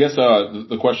 But John, I guess,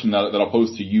 the question that I'll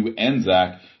pose to you and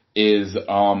Zach is,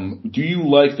 do you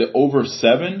like the over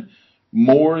 7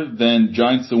 more than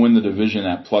Giants to win the division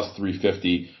at plus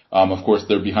 350? Of course,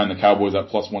 they're behind the Cowboys at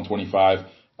plus 125.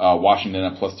 Washington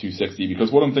at plus 260,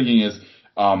 because what I'm thinking is,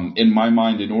 in my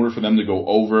mind, in order for them to go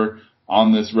over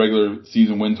on this regular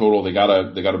season win total, they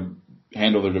gotta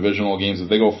handle their divisional games. If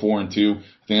they go 4-2, I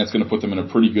think that's going to put them in a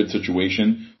pretty good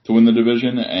situation to win the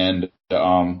division. And,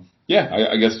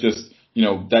 I guess just,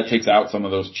 that takes out some of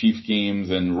those Chiefs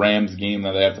games and Rams game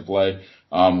that they have to play,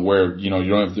 where, you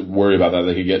don't have to worry about that.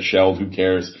 They could get shelled. Who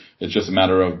cares? It's just a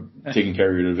matter of taking care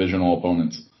of your divisional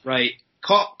opponents. Right.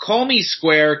 Call me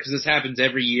square, because this happens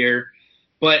every year,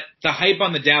 but the hype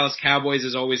on the Dallas Cowboys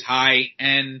is always high,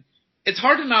 and it's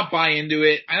hard to not buy into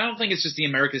it. I don't think it's just the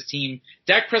America's team.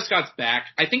 Dak Prescott's back.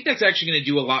 I think that's actually going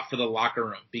to do a lot for the locker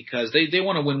room, because they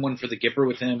want to win one for the Gipper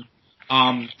with him.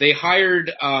 They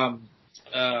hired, oh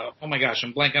my gosh,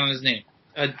 I'm blanking on his name,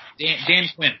 Dan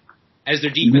Quinn as their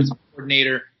defensive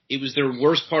coordinator. It was their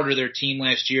worst part of their team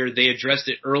last year. They addressed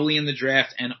it early in the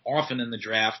draft and often in the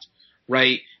draft,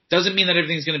 right? Doesn't mean that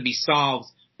everything's going to be solved,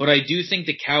 but I do think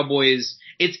the Cowboys,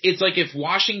 it's like if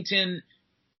Washington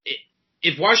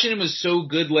was so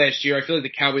good last year, I feel like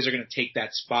the Cowboys are going to take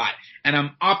that spot. And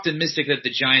I'm optimistic that the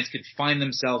Giants could find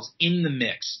themselves in the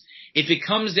mix. If it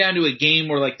comes down to a game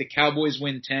where like the Cowboys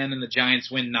win 10 and the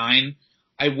Giants win 9,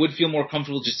 I would feel more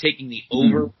comfortable just taking the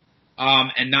over,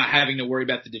 and not having to worry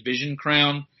about the division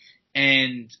crown.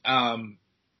 And,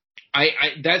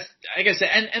 that's, like I said,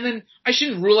 and then I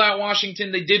shouldn't rule out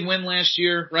Washington. They did win last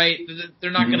year, right?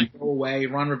 They're not going to go away.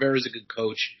 Ron Rivera is a good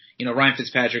coach. Ryan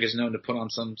Fitzpatrick is known to put on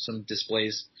some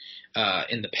displays,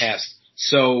 in the past.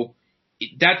 So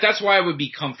that's why I would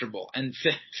be comfortable. And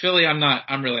Philly,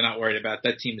 I'm really not worried about.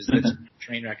 That team that's a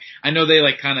train wreck. I know they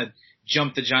like kind of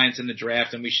jumped the Giants in the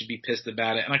draft and we should be pissed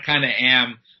about it. And I kind of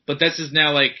am, but this is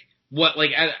now like, what, like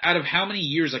out of how many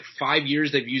years, like 5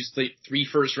 years they've used like 3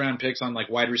 first-round picks on like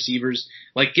wide receivers?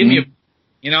 Like give me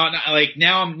a, like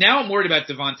now I'm worried about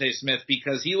Devontae Smith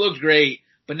because he looked great,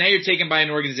 but now you're taken by an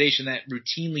organization that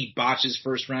routinely botches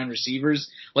first-round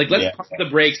receivers. Like let's pump the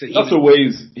brakes.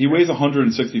 He weighs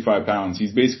 165 pounds.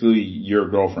 He's basically your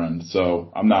girlfriend.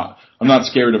 So I'm not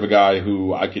scared of a guy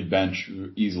who I could bench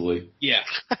easily. Yeah.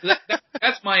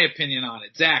 That's my opinion on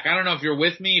it. Zach, I don't know if you're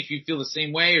with me, if you feel the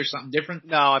same way or something different.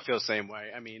 No, I feel the same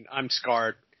way. I mean, I'm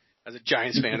scarred as a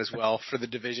Giants fan as well for the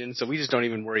division, so we just don't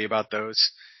even worry about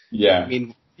those. Yeah. I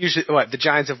mean, usually, the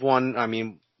Giants have won,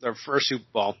 their first Super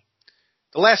Bowl.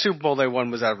 The last Super Bowl they won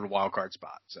was out of a wild card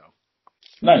spot, so.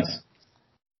 Nice.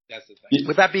 That's the thing.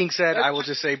 With that being said, I will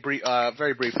just say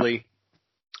very briefly,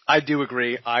 I do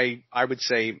agree. I would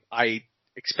say I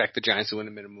expect the Giants to win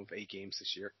a minimum of 8 games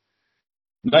this year.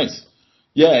 Nice.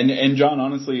 Yeah, and John,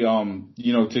 honestly,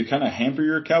 to kind of hamper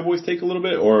your Cowboys take a little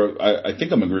bit, or I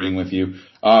think I'm agreeing with you.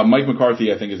 Mike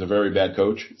McCarthy, I think, is a very bad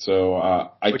coach. So,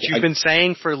 Which you've been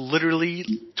saying for literally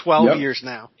 12 yep. years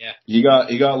now. Yeah. He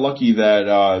got lucky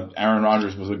that, Aaron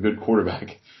Rodgers was a good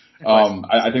quarterback.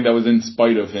 I think that was in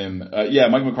spite of him.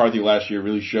 Mike McCarthy last year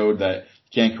really showed that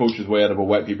he can't coach his way out of a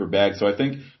wet paper bag. So I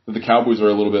think that the Cowboys are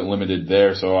a little bit limited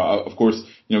there. So, of course,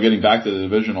 getting back to the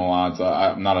divisional odds,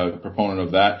 I'm not a proponent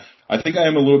of that. I think I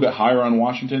am a little bit higher on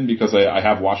Washington because I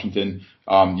have Washington,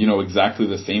 exactly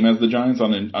the same as the Giants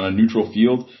on a neutral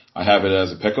field. I have it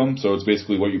as a pick'em, so it's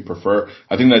basically what you prefer.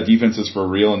 I think that defense is for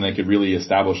real and they could really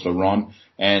establish the run.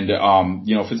 And,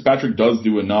 Fitzpatrick does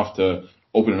do enough to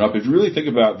open it up. If you really think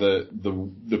about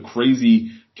the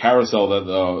crazy carousel that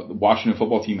the Washington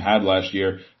football team had last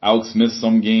year, Alex Smith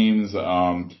some games,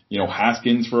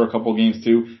 Haskins for a couple games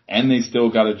too, and they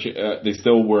still they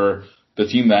still were the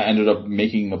team that ended up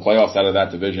making the playoffs out of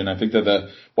that division. I think that the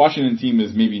Washington team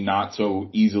is maybe not so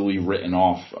easily written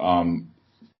off,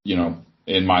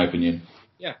 in my opinion.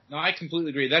 Yeah, no, I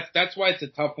completely agree. That's why it's a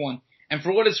tough one. And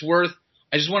for what it's worth,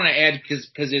 I just want to add because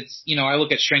it's, I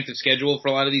look at strength of schedule for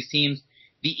a lot of these teams.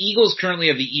 The Eagles currently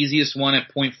have the easiest one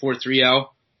at .430,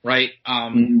 right?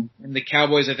 And the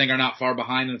Cowboys, I think, are not far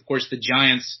behind. And of course, the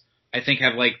Giants, I think,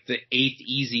 have like the 8th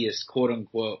easiest, quote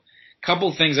unquote.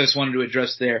 Couple things I just wanted to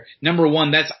address there. Number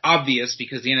one, that's obvious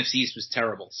because the NFC East was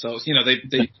terrible. So,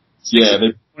 they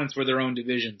opponents were their own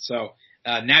division. So,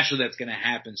 naturally that's going to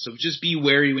happen. So just be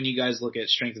wary when you guys look at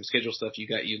strength of schedule stuff. You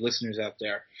got you listeners out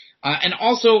there. And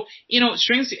also,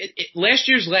 last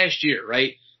year,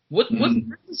 right? What's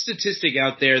the statistic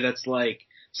out there that's like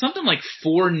something like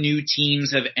 4 new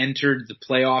teams have entered the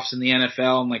playoffs in the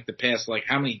NFL in like the past, like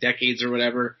how many decades or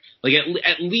whatever? Like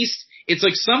at least it's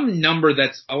like some number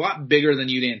that's a lot bigger than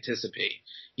you'd anticipate.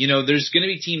 There's going to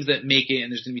be teams that make it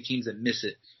and there's going to be teams that miss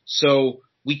it. So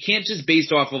we can't just base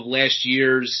off of last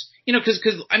year's, take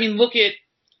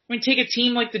a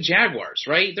team like the Jaguars,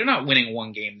 right? They're not winning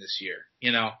one game this year,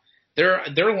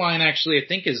 Their line actually, I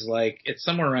think, is like, it's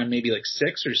somewhere around maybe like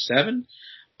 6 or 7.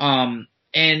 And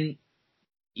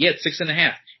yeah, it's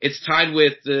 6.5. It's tied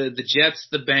with the Jets,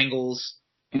 the Bengals,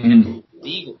 and the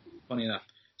Eagles, funny enough.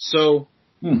 So,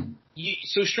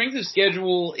 so strength of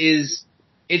schedule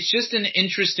it's just an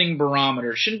interesting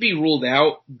barometer. Shouldn't be ruled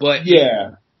out, but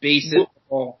base it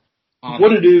all on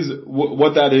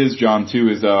what that is, John, too,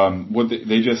 is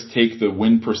they just take the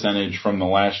win percentage from the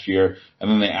last year and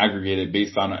then they aggregate it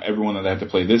based on everyone that they have to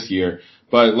play this year.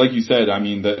 But like you said,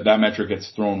 that metric gets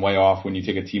thrown way off when you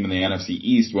take a team in the NFC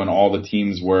East when all the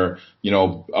teams were,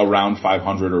 around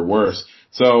 500 or worse.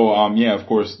 So, of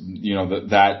course,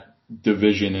 that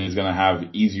division is going to have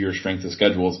easier strength of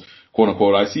schedules, quote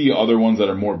unquote. I see other ones that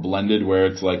are more blended where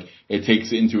it's like it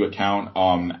takes into account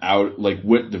out like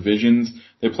what divisions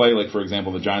they play. Like for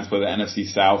example, the Giants play the NFC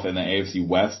South and the AFC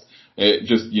West. It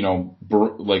just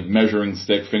like measuring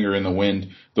stick, finger in the wind.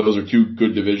 Those are 2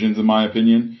 good divisions in my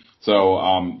opinion. So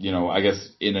I guess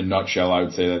in a nutshell, I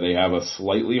would say that they have a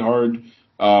slightly hard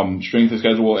strength of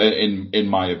schedule in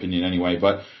my opinion anyway.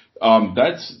 But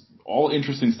that's all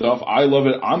interesting stuff. I love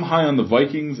it. I'm high on the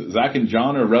Vikings. Zach and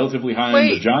John are relatively high on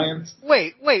the Giants.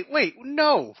 Wait.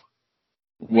 No.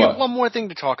 What? We have one more thing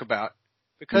to talk about.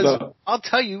 Because I'll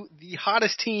tell you, the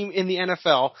hottest team in the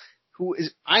NFL,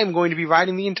 I am going to be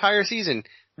riding the entire season.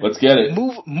 Let's get it.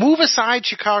 Move aside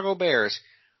Chicago Bears.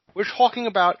 We're talking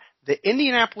about the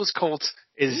Indianapolis Colts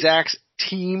is Zach's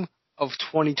team of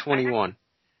 2021.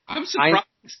 I'm surprised.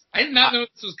 I did not know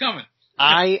this was coming.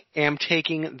 I am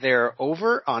taking their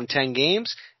over on 10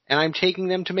 games, and I'm taking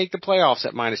them to make the playoffs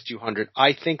at -200.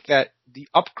 I think that the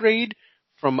upgrade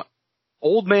from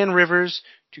Old Man Rivers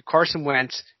to Carson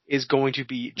Wentz is going to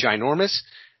be ginormous.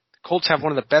 The Colts have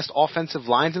one of the best offensive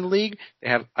lines in the league. They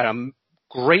have a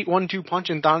great 1-2 punch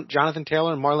in Jonathan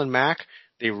Taylor and Marlon Mack.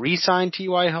 They re-signed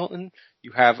T.Y. Hilton.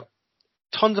 You have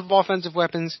tons of offensive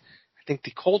weapons. I think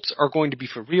the Colts are going to be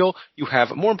for real. You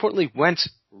have, more importantly, Wentz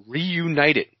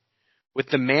reunited with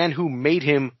the man who made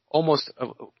him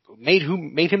made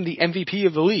him the MVP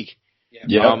of the league.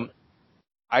 Yeah.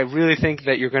 I really think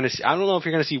that you're going to see, I don't know if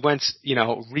you're going to see Wentz,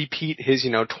 repeat his,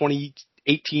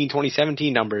 2018,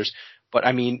 2017 numbers, but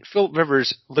Phil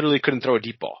Rivers literally couldn't throw a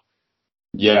deep ball.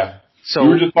 Yeah. So we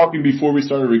were just talking before we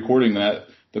started recording that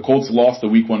the Colts lost the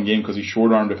week 1 game because he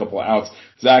short-armed a couple of outs.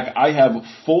 Zach, I have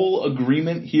full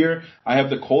agreement here. I have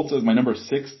the Colts as my number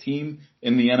 6 team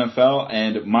in the NFL,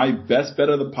 and my best bet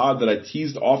of the pod that I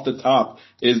teased off the top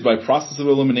is by process of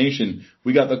elimination.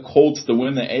 We got the Colts to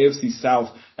win the AFC South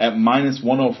at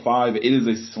 -105. It is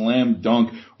a slam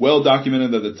dunk. Well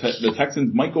documented that the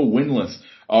Texans might go winless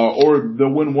or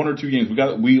they'll win 1 or 2 games.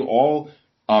 We all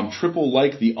triple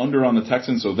like the under on the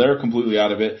Texans, so they're completely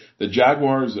out of it. The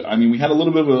Jaguars, I mean, we had a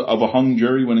little bit of a hung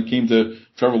jury when it came to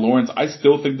Trevor Lawrence. I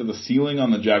still think that the ceiling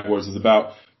on the Jaguars is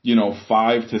about,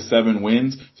 5 to 7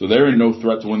 wins, so they're in no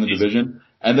threat to win the division.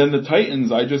 And then the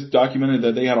Titans, I just documented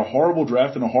that they had a horrible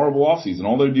draft and a horrible offseason.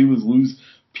 All they do is lose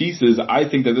pieces. I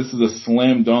think that this is a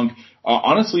slam dunk.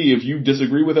 Honestly, if you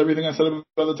disagree with everything I said about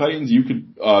the Titans, you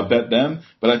could bet them.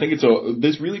 But I think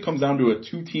this really comes down to a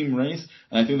 2-team race,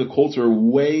 and I think the Colts are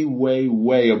way, way,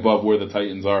 way above where the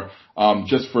Titans are.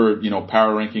 Just for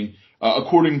power ranking,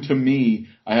 according to me,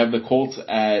 I have the Colts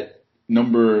at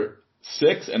number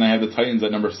 6, and I have the Titans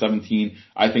at number 17.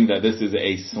 I think that this is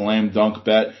a slam dunk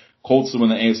bet. Colts to win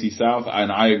the AFC South,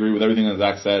 and I agree with everything that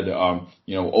Zach said.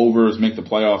 Overs, make the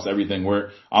playoffs, everything.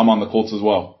 I'm on the Colts as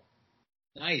well.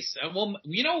 Nice. Well,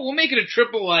 we'll make it a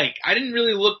triple like. I didn't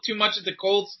really look too much at the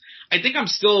Colts. I think I'm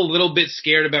still a little bit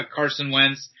scared about Carson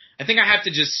Wentz. I think I have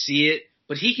to just see it,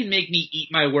 but he can make me eat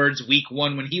my words week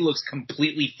 1 when he looks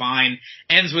completely fine,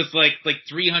 ends with like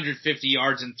 350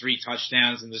 yards and 3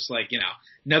 touchdowns and just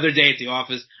another day at the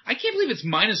office. I can't believe it's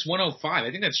minus 105.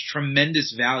 I think that's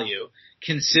tremendous value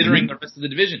considering the rest of the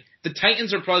division. The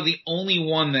Titans are probably the only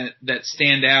one that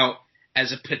stand out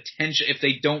as a potential if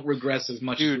they don't regress as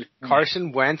much. Dude,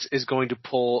 Carson Wentz is going to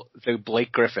pull the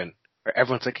Blake Griffin, where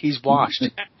everyone's like, he's washed.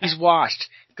 He's washed.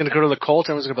 He's going to go to the Colts,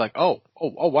 and everyone's going to be like,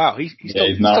 oh, wow, he's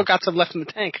still got some left in the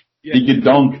tank. Yeah. He could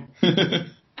dunk.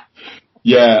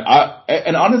 Yeah,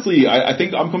 and honestly, I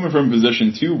think I'm coming from a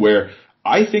position too where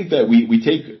I think that we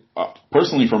take,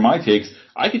 personally for my takes,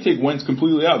 I could take Wentz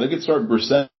completely out. They could start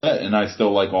Brissett, and I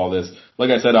still like all this.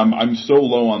 Like I said, I'm so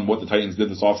low on what the Titans did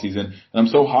this offseason, and I'm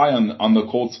so high on the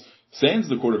Colts sans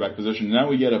the quarterback position. Now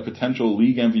we get a potential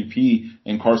league MVP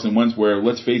in Carson Wentz where,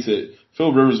 let's face it,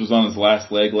 Phil Rivers was on his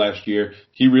last leg last year.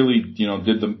 He really,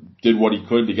 did what he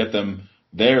could to get them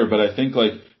there, but I think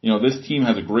this team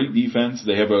has a great defense.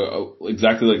 They have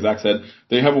exactly like Zach said,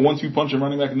 they have a 1-2 punch in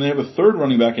running back, and they have a third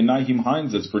running back in Nyheim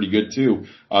Hines that's pretty good too.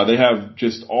 They have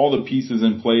just all the pieces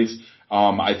in place.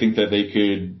 I think that they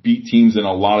could beat teams in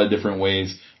a lot of different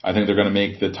ways. I think they're going to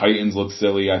make the Titans look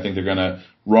silly. I think they're going to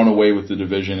run away with the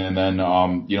division, and then,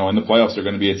 in the playoffs, they're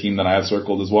going to be a team that I have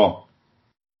circled as well.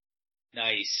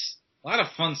 Nice. A lot of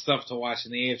fun stuff to watch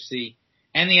in the AFC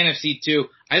and the NFC too.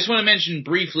 I just want to mention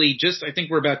briefly, I think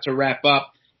we're about to wrap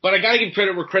up, but I got to give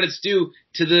credit where credit's due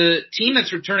to the team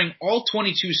that's returning all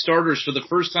 22 starters for the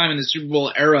first time in the Super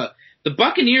Bowl era. The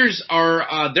Buccaneers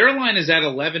are, their line is at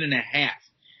 11.5.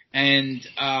 And,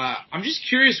 I'm just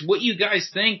curious what you guys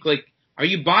think. Are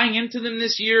you buying into them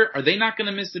this year? Are they not going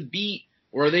to miss a beat?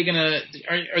 Or are they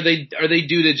are they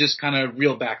due to just kind of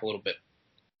reel back a little bit?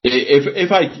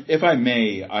 If I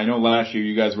may, I know last year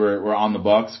you guys were on the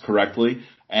Bucs correctly,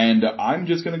 and I'm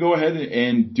just going to go ahead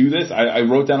and do this. I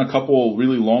wrote down a couple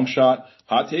really long shot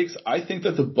hot takes. I think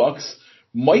that the Bucs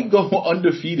might go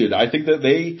undefeated. I think that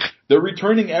they're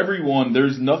returning everyone.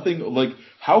 There's nothing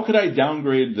how could I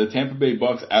downgrade the Tampa Bay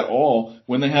Bucs at all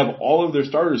when they have all of their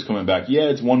starters coming back? Yeah,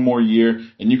 it's one more year,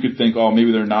 and you could think,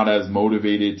 maybe they're not as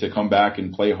motivated to come back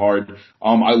and play hard.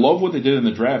 I love what they did in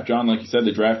the draft, John. Like you said,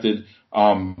 they drafted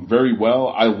very well.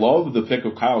 I love the pick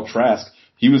of Kyle Trask.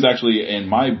 He was actually in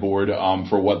my board,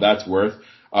 for what that's worth.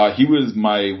 He was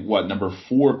my, number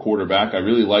 4 quarterback. I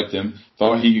really liked him.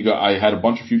 Thought he could go, I had a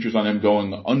bunch of futures on him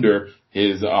going under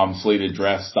his, slated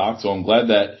draft stock. So I'm glad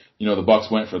that, the Bucs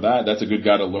went for that. That's a good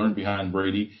guy to learn behind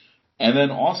Brady. And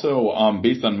then also,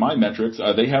 based on my metrics,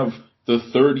 they have the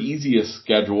 3rd easiest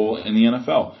schedule in the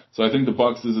NFL. So I think the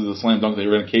Bucs, this is a slam dunk. They're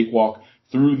going to cakewalk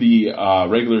through the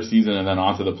regular season and then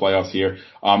onto the playoffs here.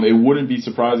 It wouldn't be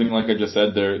surprising, like I just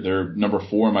said, they're number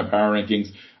 4 in my power rankings.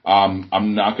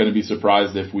 I'm not going to be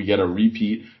surprised if we get a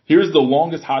repeat. Here's the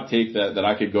longest hot take that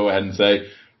I could go ahead and say.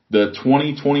 The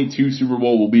 2022 Super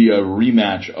Bowl will be a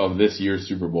rematch of this year's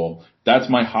Super Bowl. That's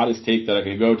my hottest take that I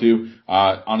could go to.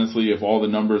 Honestly, if all the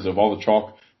numbers, if all the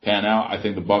chalk pan out, I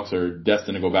think the Bucs are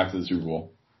destined to go back to the Super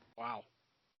Bowl.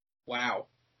 Wow.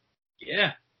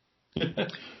 Yeah.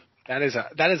 That is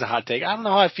a hot take. I don't know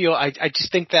how I feel. I just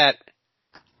think that,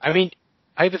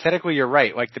 hypothetically, you're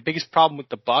right. The biggest problem with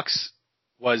the Bucs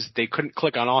was they couldn't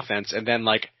click on offense, and then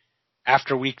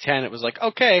after week 10, it was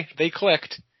okay, they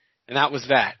clicked, and that was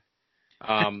that.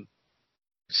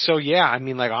 So yeah,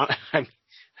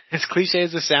 as cliche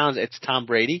as it sounds, it's Tom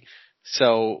Brady,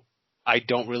 so I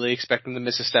don't really expect them to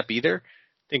miss a step either.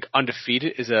 I think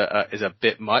undefeated is a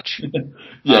bit much.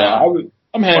 Yeah,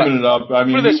 I'm hamming it up.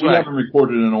 We haven't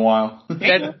recorded in a while.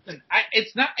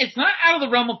 It's not out of the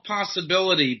realm of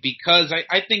possibility because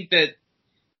I think that,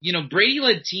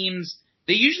 Brady-led teams,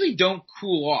 they usually don't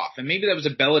cool off. And maybe that was a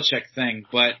Belichick thing,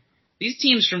 but these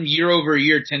teams from year over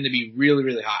year tend to be really,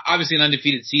 really hot. Obviously, an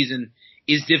undefeated season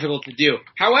is difficult to do.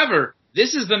 However,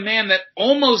 this is the man that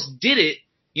almost did it,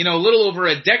 a little over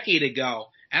a decade ago.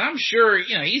 And I'm sure,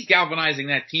 he's galvanizing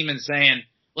that team and saying,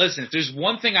 listen, if there's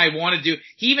one thing I want to do,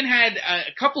 he even had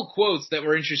a couple quotes that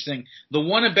were interesting. The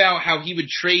one about how he would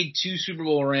trade 2 Super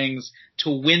Bowl rings to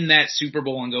win that Super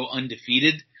Bowl and go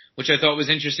undefeated, which I thought was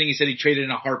interesting. He said he traded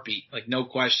in a heartbeat, like no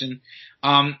question.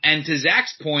 And to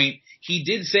Zach's point, he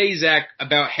did say, Zach,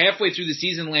 about halfway through the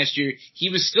season last year, he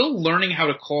was still learning how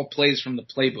to call plays from the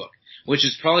playbook, which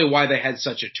is probably why they had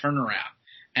such a turnaround.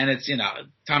 And it's,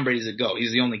 Tom Brady's a GOAT.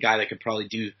 He's the only guy that could probably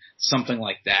do something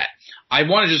like that. I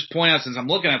want to just point out, since I'm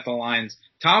looking at the lines,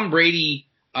 Tom Brady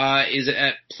is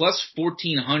at plus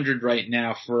 1,400 right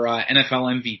now for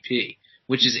NFL MVP,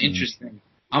 which is interesting.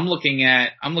 I'm looking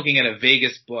at a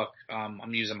Vegas book.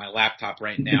 I'm using my laptop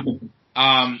right now.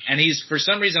 And he's, for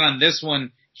some reason on this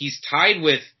one, he's tied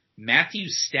with Matthew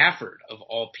Stafford, of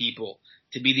all people,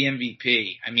 to be the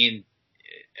MVP. I mean,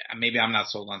 maybe I'm not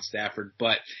sold on Stafford,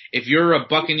 but if you're a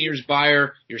Buccaneers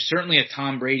buyer, you're certainly a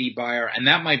Tom Brady buyer, and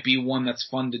that might be one that's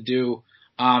fun to do.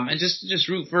 And just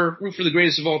root for the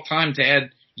greatest of all time to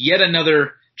add yet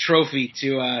another trophy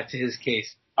to his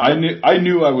case. I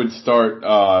knew I would start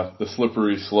the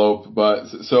slippery slope, but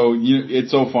so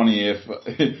it's so funny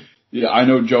if yeah, I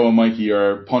know Joe and Mikey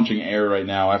are punching air right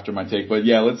now after my take, but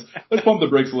yeah, let's pump the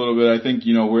brakes a little bit. I think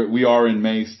we are in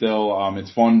May still.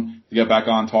 It's fun to get back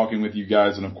on talking with you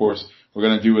guys, and of course we're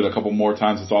gonna do it a couple more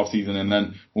times this off season, and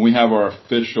then when we have our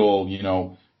official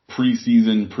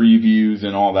preseason previews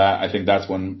and all that, I think that's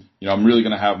when I'm really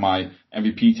gonna have my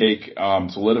MVP take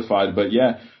solidified. But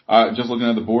yeah. Just looking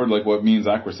at the board, like what me and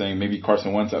Zach were saying, maybe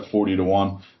Carson Wentz at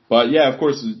 40-1. But yeah, of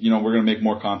course, we're going to make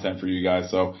more content for you guys.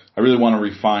 So I really want to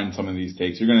refine some of these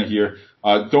takes. You're going to hear,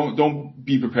 don't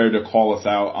be prepared to call us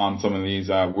out on some of these.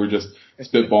 We're just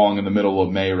spitballing in the middle of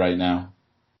May right now.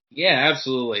 Yeah,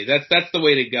 absolutely. That's the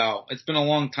way to go. It's been a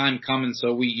long time coming.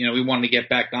 So we wanted to get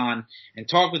back on and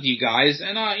talk with you guys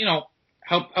and,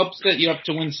 help set you up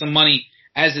to win some money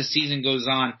as the season goes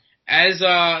on. As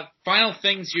final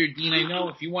things here, Dean, I know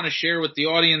if you want to share with the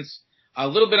audience a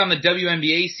little bit on the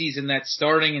WNBA season that's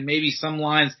starting and maybe some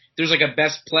lines, there's like a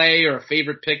best play or a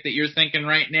favorite pick that you're thinking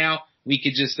right now, we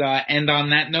could just end on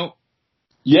that note.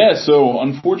 Yeah, so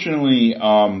unfortunately,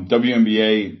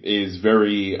 WNBA is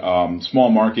very small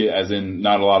market, as in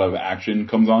not a lot of action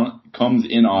comes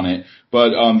in on it. But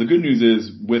the good news is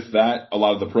with that, a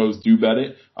lot of the pros do bet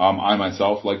it. I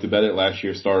myself like to bet it. Last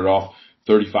year started off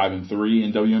 35-3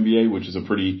 in WNBA, which is a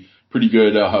pretty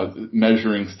good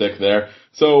measuring stick there.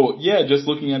 So yeah, just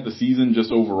looking at the season,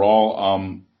 just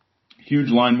overall,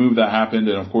 huge line move that happened.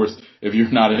 And of course, if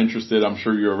you're not interested, I'm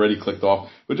sure you're already clicked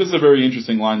off. But just a very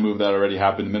interesting line move that already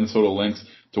happened. Minnesota Lynx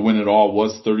to win it all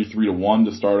was 33-1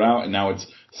 to start out, and now it's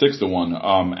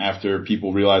 6-1 after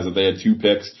people realized that they had 2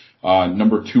 picks.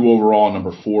 Number 2 overall,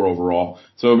 number 4 overall.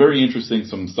 So very interesting,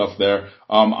 some stuff there.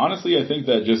 Honestly, I think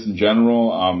that just in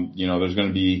general, there's going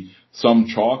to be some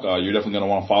chalk. You're definitely going to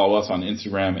want to follow us on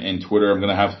Instagram and Twitter. I'm going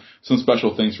to have some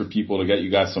special things for people to get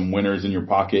you guys some winners in your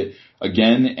pocket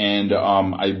again. And,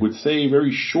 I would say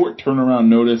very short turnaround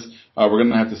notice. We're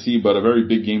going to have to see, but a very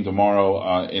big game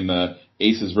tomorrow, in the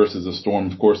Aces versus the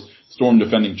Storm. Of course, Storm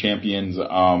defending champions.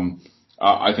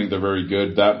 I think they're very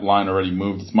good. That line already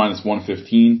moved. It's minus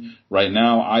 115 right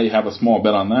now. I have a small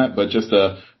bet on that, but just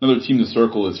another team to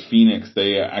circle is Phoenix.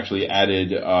 They actually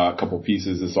added a couple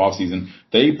pieces this offseason.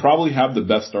 They probably have the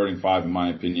best starting 5, in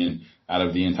my opinion, out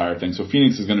of the entire thing. So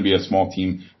Phoenix is going to be a small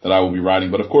team that I will be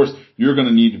riding. But of course, you're going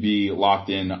to need to be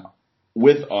locked in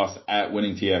with us at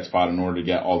Winning TX Pod in order to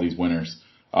get all these winners.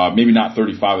 Maybe not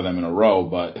 35 of them in a row,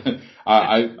 but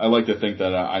I like to think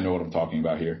that I know what I'm talking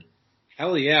about here.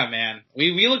 Hell yeah, man.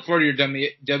 We look forward to your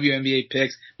WNBA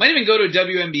picks. Might even go to a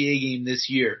WNBA game this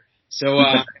year. So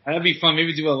that'd be fun.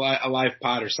 Maybe do a live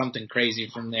pod or something crazy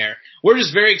from there. We're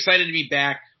just very excited to be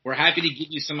back. We're happy to give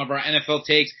you some of our NFL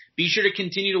takes. Be sure to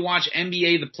continue to watch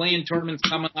NBA, the play-in tournaments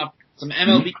coming up, some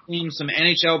MLB teams, some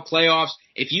NHL playoffs.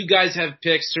 If you guys have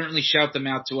picks, certainly shout them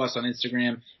out to us on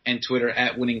Instagram and Twitter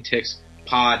at Winning Ticks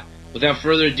Pod. Without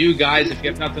further ado, guys, if you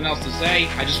have nothing else to say,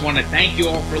 I just want to thank you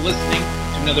all for listening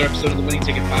to another episode of the Winning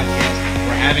Ticket Podcast.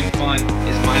 We're having fun.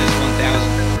 Is minus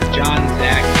 1,000 for John,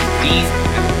 Zach, Dean,